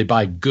can't really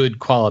buy good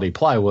quality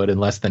plywood in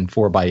less than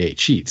 4x8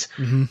 sheets.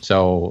 Mm-hmm.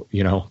 So,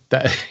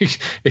 that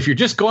if you're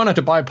just going out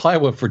to buy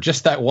plywood for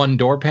just that one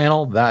door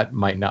panel, that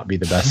might not be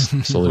the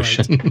best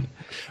solution.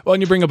 Well,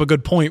 and you bring up a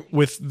good point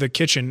with the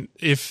kitchen.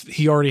 If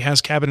he already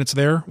has cabinets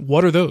there,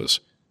 what are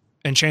those?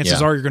 And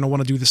chances are you're going to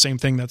want to do the same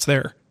thing that's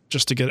there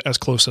just to get as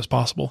close as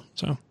possible.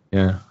 So.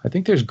 Yeah, I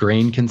think there's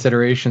grain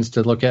considerations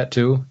to look at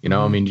too.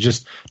 I mean, you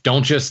just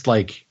don't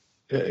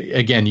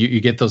again, you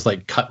get those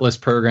Cutlass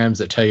programs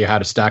that tell you how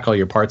to stack all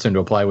your parts into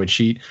a plywood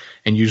sheet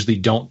and usually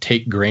don't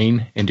take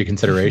grain into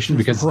consideration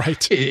because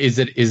is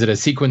it a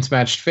sequence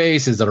matched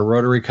face? Is it a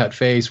rotary cut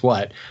face?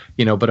 What?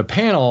 But a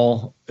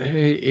panel,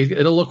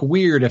 it'll look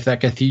weird if that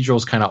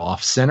cathedral's kind of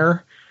off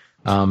center.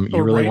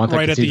 You really want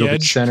that cathedral to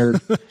be centered.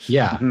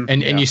 Yeah.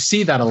 And you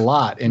see that a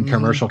lot in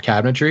commercial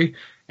cabinetry.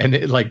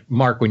 And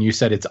Mark, when you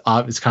said it's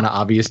kind of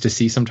obvious to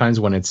see sometimes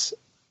when it's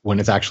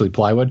actually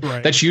plywood,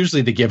 that's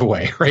usually the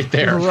giveaway right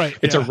there.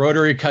 It's a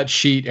rotary cut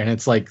sheet and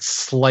it's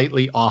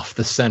slightly off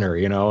the center,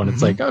 and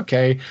it's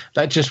okay,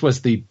 that just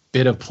was the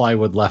bit of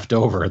plywood left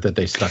over that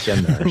they stuck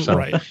in there. So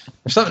there's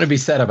something to be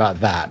said about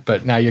that.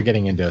 But now you're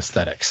getting into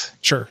aesthetics.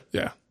 Sure.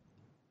 Yeah.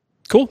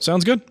 Cool.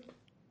 Sounds good.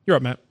 You're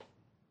up, Matt.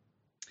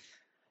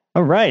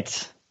 All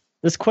right.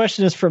 This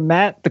question is from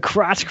Matt the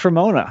Crotch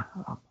Cremona.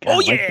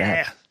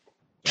 Yeah.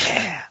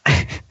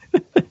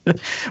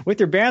 With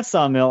your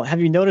bandsaw mill, have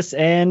you noticed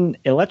an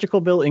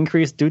electrical bill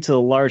increase due to the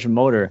large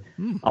motor?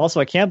 Also,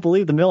 I can't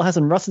believe the mill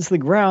hasn't rusted to the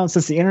ground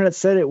since the internet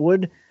said it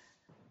would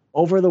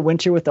over the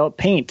winter without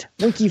paint.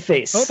 Winky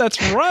face. Oh,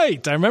 that's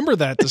right. I remember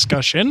that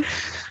discussion.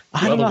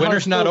 Well, the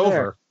winter's not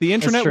over. The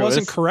internet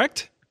wasn't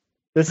correct?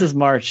 This is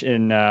March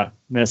in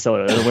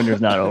Minnesota. The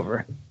winter's not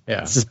over.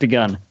 Yeah. It's just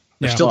begun.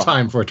 There's still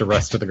time for it to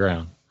rust to the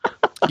ground.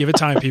 Give it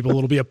time, people.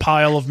 It'll be a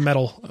pile of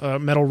metal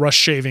rust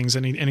shavings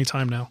any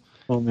time now.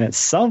 Oh, man.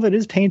 Some of it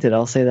is painted.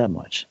 I'll say that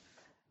much.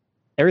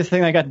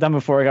 Everything I got done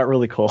before I got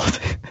really cold.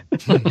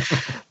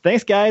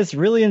 Thanks, guys.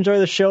 Really enjoy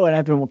the show, and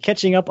I've been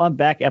catching up on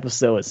back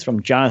episodes.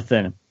 From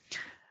Jonathan.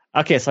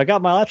 Okay, so I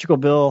got my electrical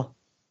bill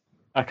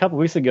a couple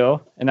weeks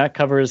ago, and that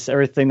covers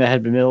everything that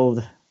had been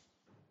milled,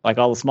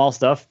 all the small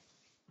stuff.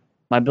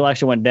 My bill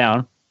actually went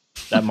down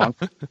that month.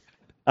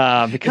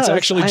 Because it's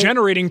actually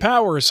generating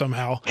power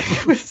somehow.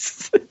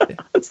 it's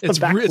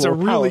a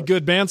really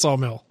good bandsaw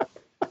mill.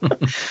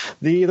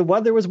 The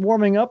weather was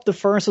warming up. The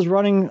furnace was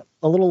running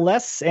a little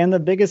less, and the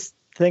biggest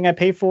thing I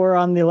pay for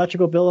on the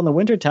electrical bill in the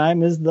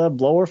wintertime is the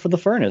blower for the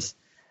furnace.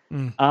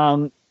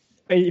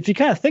 If you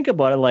kind of think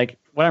about it,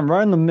 when I'm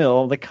running the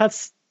mill, the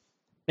cuts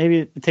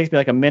maybe it takes me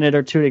like a minute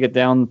or two to get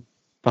down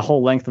the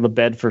whole length of the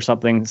bed for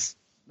something,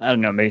 I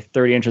don't know, maybe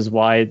 30 inches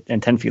wide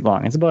and 10 feet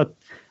long. It's about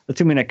a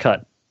 2-minute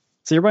cut.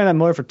 So you're running that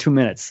motor for 2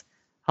 minutes.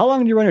 How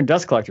long do you run your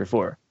dust collector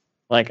for?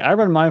 Like, I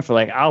run mine for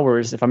like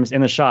hours if I'm just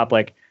in the shop,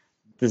 like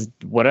this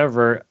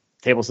whatever,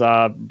 table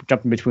saw,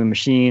 jumping between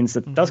machines.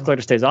 The dust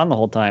collector stays on the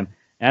whole time.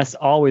 And that's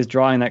always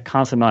drawing that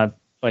constant amount of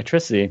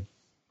electricity.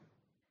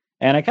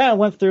 And I kind of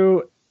went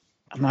through,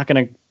 I'm not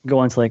going to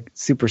go into like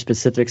super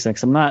specifics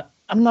because I'm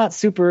not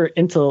super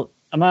into,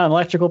 I'm not an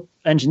electrical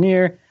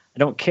engineer. I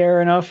don't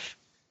care enough,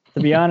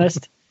 to be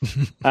honest.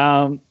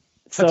 That's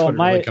what it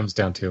really comes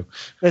down to.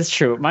 That's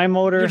true. My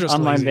motor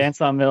on my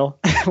bandsaw mill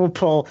will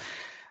pull.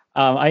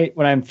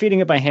 When I'm feeding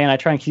it by hand, I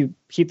try and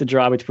keep the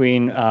draw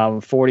between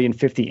 40 and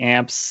 50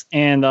 amps,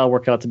 and I'll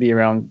work out to be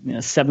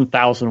around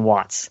 7,000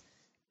 watts.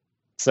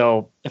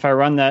 So if I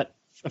run a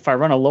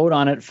load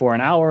on it for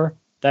an hour,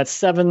 that's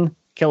 7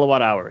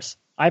 kilowatt hours.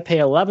 I pay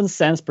 11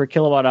 cents per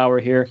kilowatt hour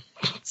here,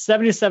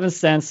 77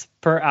 cents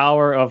per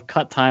hour of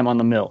cut time on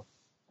the mill.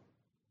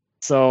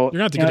 So you're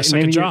gonna have to get a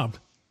second job.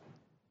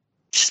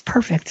 Just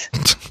perfect.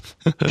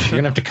 You're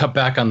gonna have to cut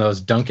back on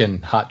those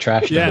Dunkin' hot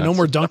trash. Yeah, donuts. No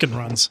more Dunkin'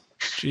 runs.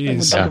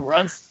 Jeez. Dunkin'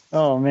 runs.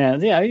 Oh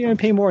man, yeah, you're gonna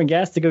pay more in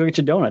gas to go get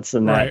your donuts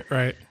than that.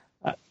 Right.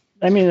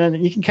 I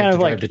mean, you can kind of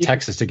like drive to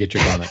Texas to get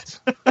your donuts.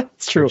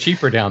 It's true. They're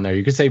cheaper down there.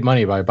 You could save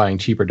money by buying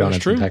cheaper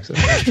donuts in Texas.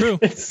 That's true.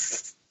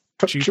 It's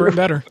cheaper true. and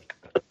better.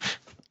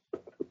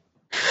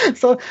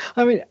 So,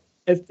 I mean,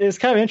 it's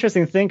kind of an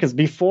interesting thing because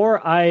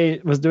before I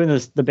was doing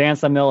the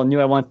bandsaw mill and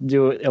knew I wanted to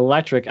do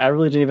electric, I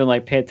really didn't even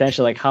like pay attention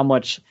to like how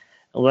much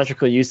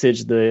electrical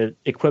usage the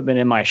equipment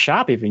in my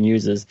shop even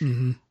uses.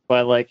 Mm-hmm.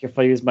 But like if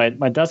I use my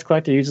dust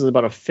collector uses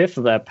about 1/5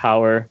 of that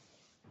power,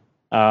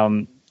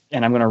 and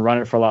I'm going to run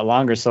it for a lot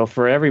longer. So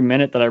for every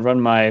minute that I run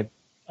my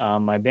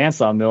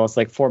bandsaw mill, it's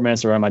like 4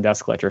 minutes to run my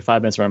dust collector,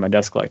 5 minutes to run my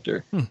dust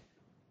collector.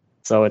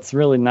 So it's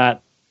really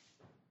not.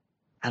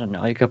 I don't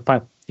know. You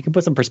can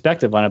put some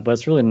perspective on it, but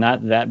it's really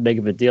not that big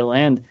of a deal.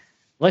 And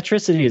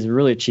electricity is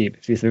really cheap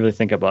if you really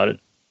think about it.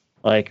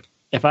 Like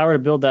if I were to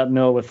build that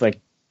mill with like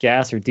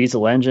gas or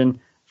diesel engine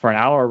for an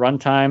hour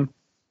runtime,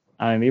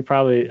 I mean, you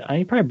probably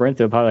burn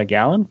through probably a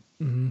gallon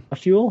of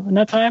fuel in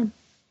that time,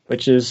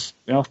 which is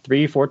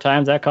 3-4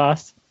 times that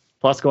cost.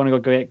 Plus going to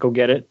go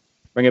get it,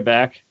 bring it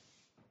back,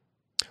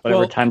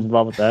 whatever time's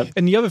involved with that.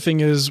 And the other thing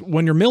is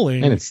when you're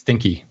milling, and it's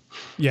stinky.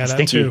 Yeah, it's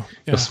that stinky. too.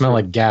 Yeah. It'll smell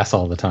like gas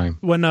all the time.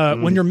 When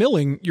you're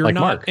milling, you're like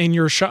not Mark. in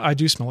your shop. I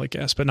do smell like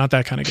gas, but not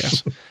that kind of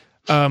gas.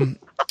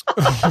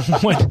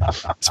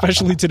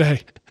 Especially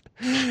today.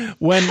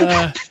 When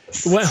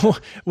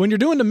you're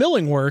doing the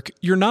milling work,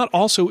 you're not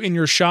also in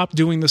your shop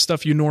doing the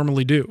stuff you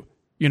normally do.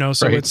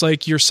 So Right. It's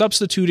like you're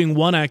substituting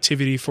one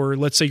activity for,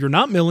 let's say you're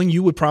not milling,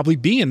 you would probably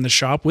be in the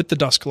shop with the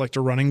dust collector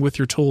running, with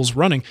your tools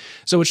running.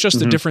 So it's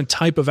just a different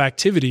type of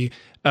activity,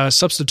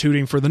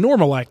 substituting for the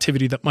normal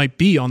activity that might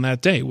be on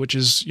that day, which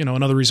is,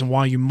 another reason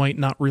why you might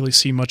not really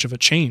see much of a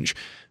change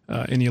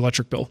in the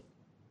electric bill.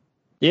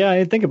 Yeah,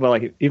 I think about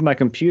like even my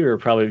computer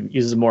probably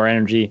uses more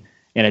energy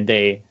in a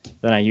day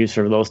than I use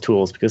for those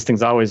tools because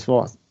things always,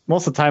 most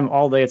of the time,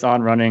 all day it's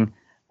on running.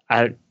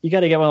 You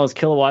got to get one of those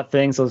kilowatt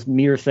things, those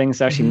meter things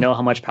to actually know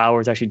how much power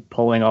it's actually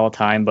pulling all the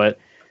time. But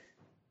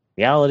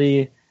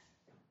reality,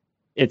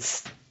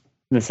 it's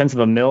in the sense of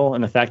a mill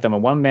and the fact that I'm a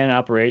one-man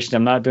operation.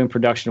 I'm not doing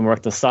production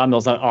work. The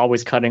sawmill's not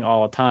always cutting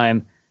all the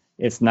time.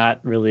 It's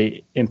not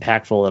really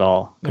impactful at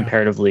all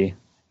comparatively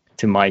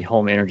to my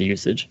home energy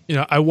usage.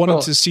 I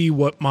wanted to see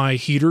what my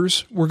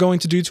heaters were going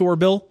to do to our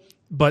bill,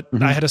 but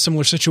I had a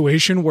similar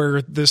situation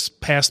where this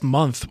past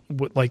month,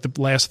 like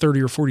the last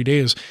 30 or 40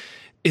 days,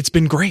 it's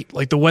been great.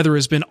 Like the weather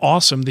has been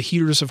awesome. The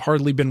heaters have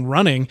hardly been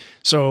running.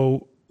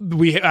 So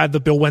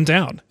the bill went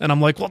down and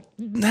I'm like, well,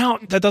 now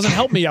that doesn't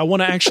help me. I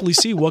want to actually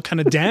see what kind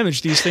of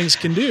damage these things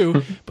can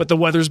do, but the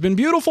weather's been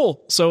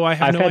beautiful. So I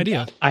have no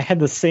idea. I had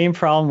the same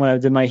problem when I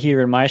did my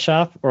heater in my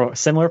shop, or a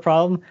similar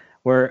problem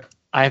where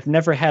I've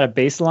never had a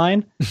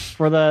baseline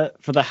for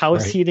the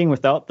house heating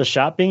without the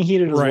shop being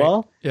heated as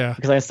well. Yeah.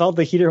 Because I installed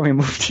the heater when we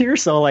moved here.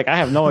 So like, I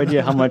have no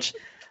idea how much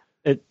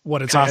it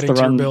costs to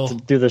run to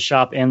do the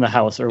shop and the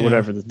house or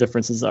whatever the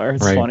differences are.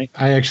 It's funny.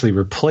 I actually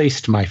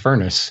replaced my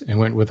furnace and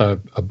went with a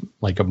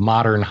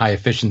modern high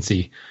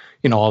efficiency.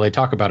 All they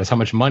talk about is how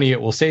much money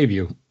it will save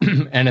you.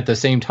 And at the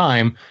same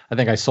time, I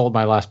think I sold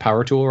my last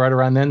power tool right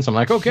around then. So I'm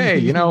like, okay,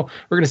 we're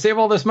going to save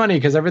all this money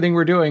because everything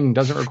we're doing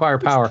doesn't require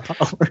power.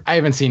 I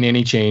haven't seen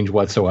any change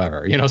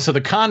whatsoever. So the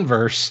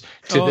converse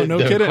to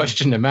the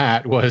question to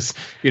Matt was,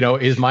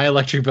 is my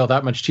electric bill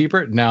that much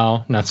cheaper?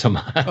 No, not so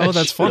much. Oh,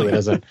 that's funny. It really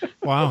doesn't.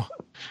 Wow.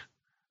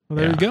 Well,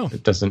 there you go.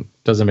 It doesn't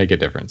make a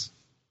difference.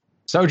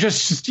 So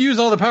just use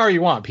all the power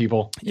you want,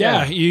 people.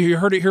 Yeah. You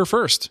heard it here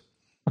first.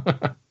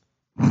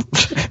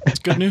 It's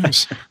good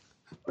news.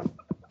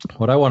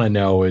 What I want to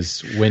know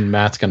is when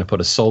Matt's going to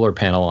put a solar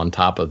panel on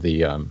top of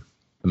the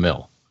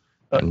mill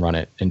and run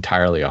it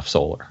entirely off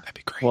solar. That'd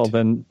be great. Well,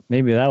 then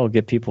maybe that will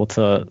get people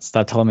to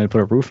stop telling me to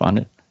put a roof on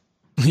it.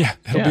 Yeah,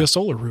 it'll be a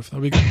solar roof.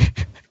 That'll be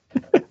good.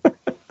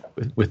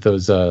 with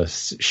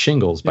those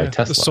shingles by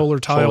Tesla. The solar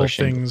tile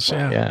shingles. things.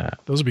 Yeah.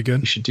 Those would be good.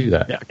 You should do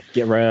that. Yeah,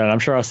 get right on it. I'm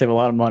sure I'll save a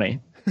lot of money.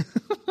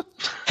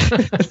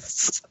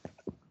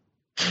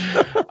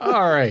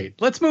 All right,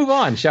 let's move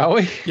on, shall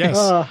we?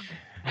 Yes.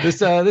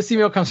 This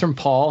email comes from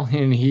Paul,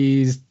 and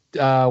he's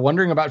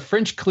wondering about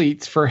French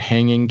cleats for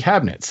hanging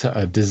cabinets.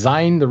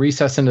 Design the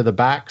recess into the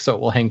back so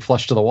it will hang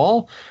flush to the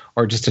wall,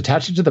 or just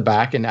attach it to the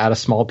back and add a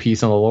small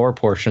piece on the lower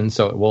portion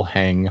so it will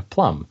hang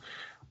plumb.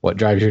 What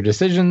drives your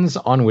decisions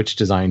on which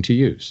design to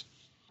use?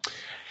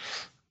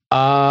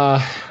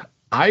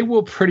 I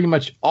will pretty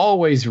much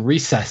always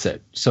recess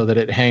it so that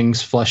it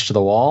hangs flush to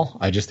the wall.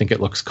 I just think it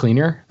looks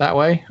cleaner that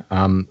way.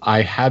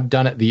 I have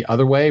done it the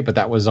other way, but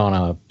that was on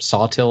a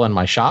sawtill in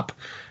my shop.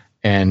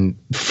 And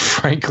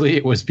frankly,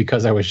 it was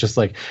because I was just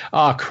like,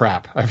 oh,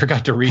 crap, I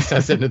forgot to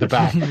recess it into the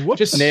back.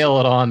 Just nail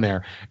it on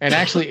there. And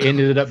actually it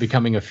ended up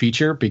becoming a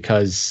feature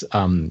because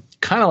kind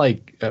of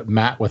like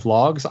Matt with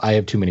logs, I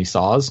have too many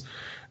saws.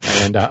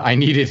 And I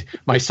needed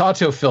my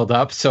sawtill filled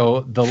up,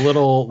 so the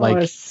little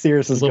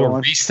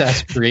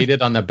recess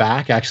created on the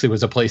back actually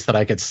was a place that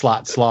I could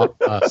slot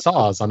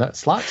saws on that.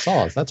 Slot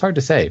saws. That's hard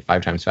to say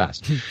 5 times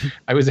fast.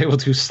 I was able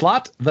to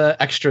slot the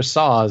extra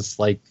saws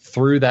like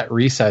through that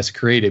recess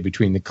created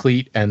between the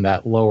cleat and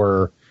that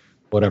lower,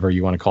 whatever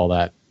you want to call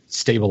that,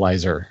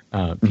 stabilizer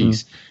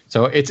piece.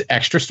 So it's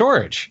extra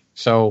storage.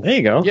 So there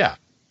you go. Yeah,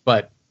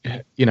 but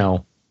you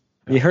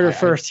heard it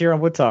first here on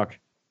Wood Talk.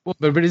 Well,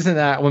 but isn't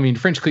that, I mean,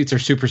 French cleats are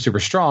super, super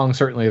strong.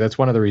 Certainly, that's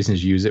one of the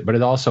reasons you use it. But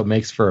it also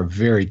makes for a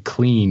very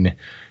clean,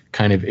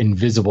 kind of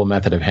invisible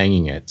method of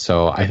hanging it.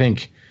 So I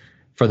think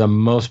for the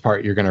most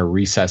part, you're going to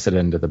recess it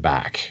into the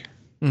back.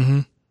 Mm-hmm.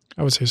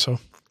 I would say so.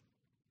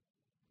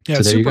 Yeah,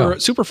 so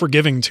it's super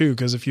forgiving too,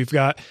 because if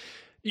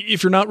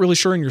you're not really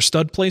sure in your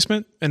stud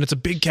placement and it's a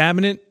big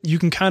cabinet, you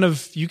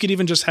could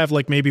even just have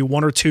like maybe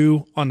 1 or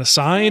 2 on the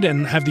side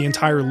and have the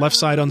entire left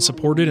side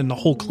unsupported, and the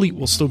whole cleat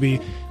will still be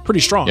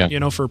pretty strong,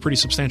 for a pretty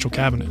substantial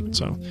cabinet.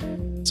 So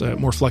it's a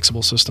more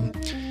flexible system.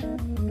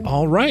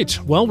 All right.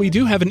 Well, we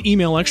do have an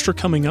email extra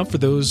coming up for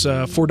those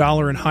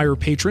 $4 and higher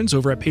patrons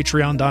over at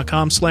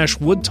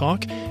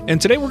patreon.com/woodtalk.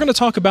 And today we're going to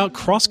talk about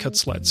crosscut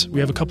sleds. We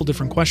have a couple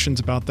different questions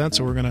about that,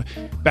 so we're going to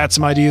bat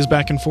some ideas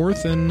back and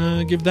forth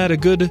and give that a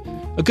good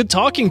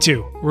talking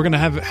to. We're going to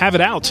have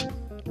it out.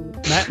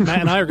 Matt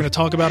and I are going to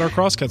talk about our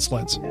crosscut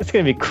sleds. It's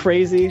going to be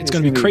crazy. It's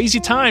going to be crazy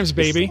times,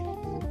 baby.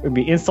 We'll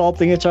be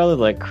insulting each other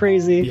like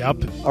crazy.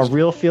 Yep. Our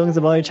real feelings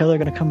about each other are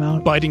going to come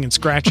out. Biting and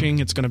scratching.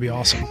 It's going to be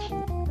awesome.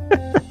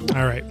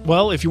 All right.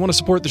 Well, if you want to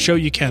support the show,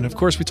 you can. Of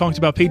course, we talked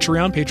about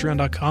Patreon,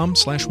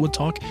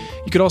 patreon.com/woodtalk.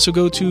 You could also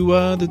go to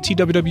the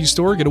TWW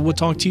store, get a Wood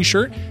Talk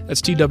t-shirt.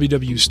 That's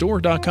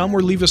twwstore.com,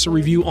 or leave us a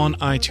review on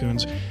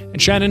iTunes.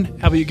 And Shannon,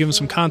 how about you give us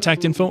some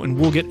contact info and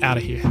we'll get out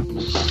of here.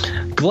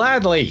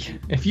 Gladly.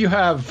 If you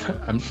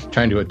have, I'm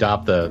trying to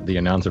adopt the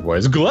announcer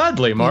voice.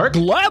 Gladly, Mark.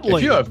 Gladly.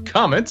 If you have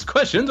comments,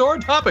 questions, or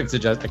topic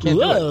suggestions, I can't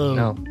do it.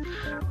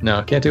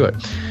 No, can't do it.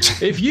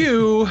 If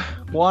you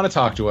want to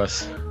talk to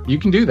us, you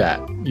can do that.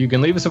 You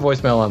can leave us a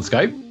voicemail on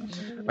Skype.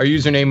 Our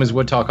username is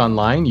WoodTalk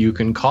Online. You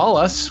can call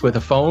us with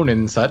a phone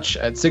and such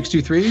at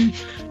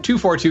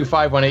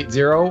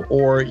 623-242-5180,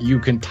 or you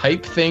can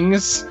type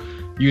things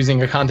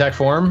using a contact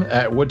form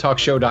at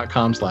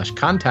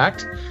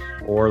woodtalkshow.com/contact,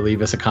 or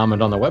leave us a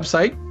comment on the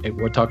website at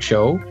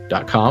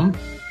woodtalkshow.com.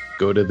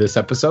 Go to this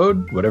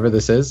episode, whatever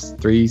this is,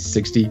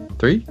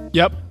 363?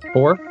 Yep.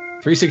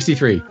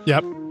 363.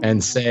 Yep.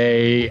 And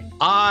say,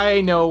 I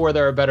know where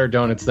there are better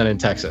donuts than in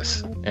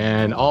Texas.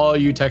 And all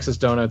you Texas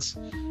donuts,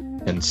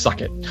 and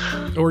suck it.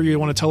 Or you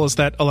want to tell us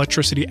that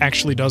electricity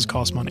actually does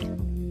cost money.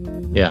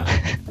 Yeah.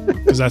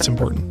 Because that's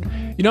important.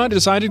 You know what I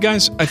decided,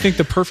 guys? I think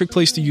the perfect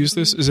place to use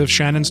this is if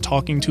Shannon's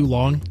talking too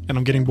long and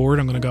I'm getting bored,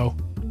 I'm going to go,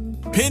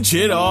 pinch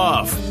it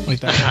off.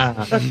 Like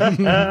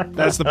that.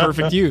 That's the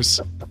perfect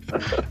use.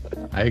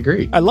 I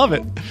agree. I love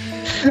it.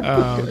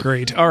 Oh,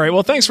 great. All right.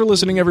 Well, thanks for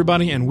listening,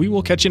 everybody, and we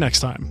will catch you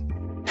next time.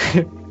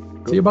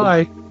 See you.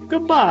 Bye.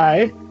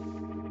 Goodbye.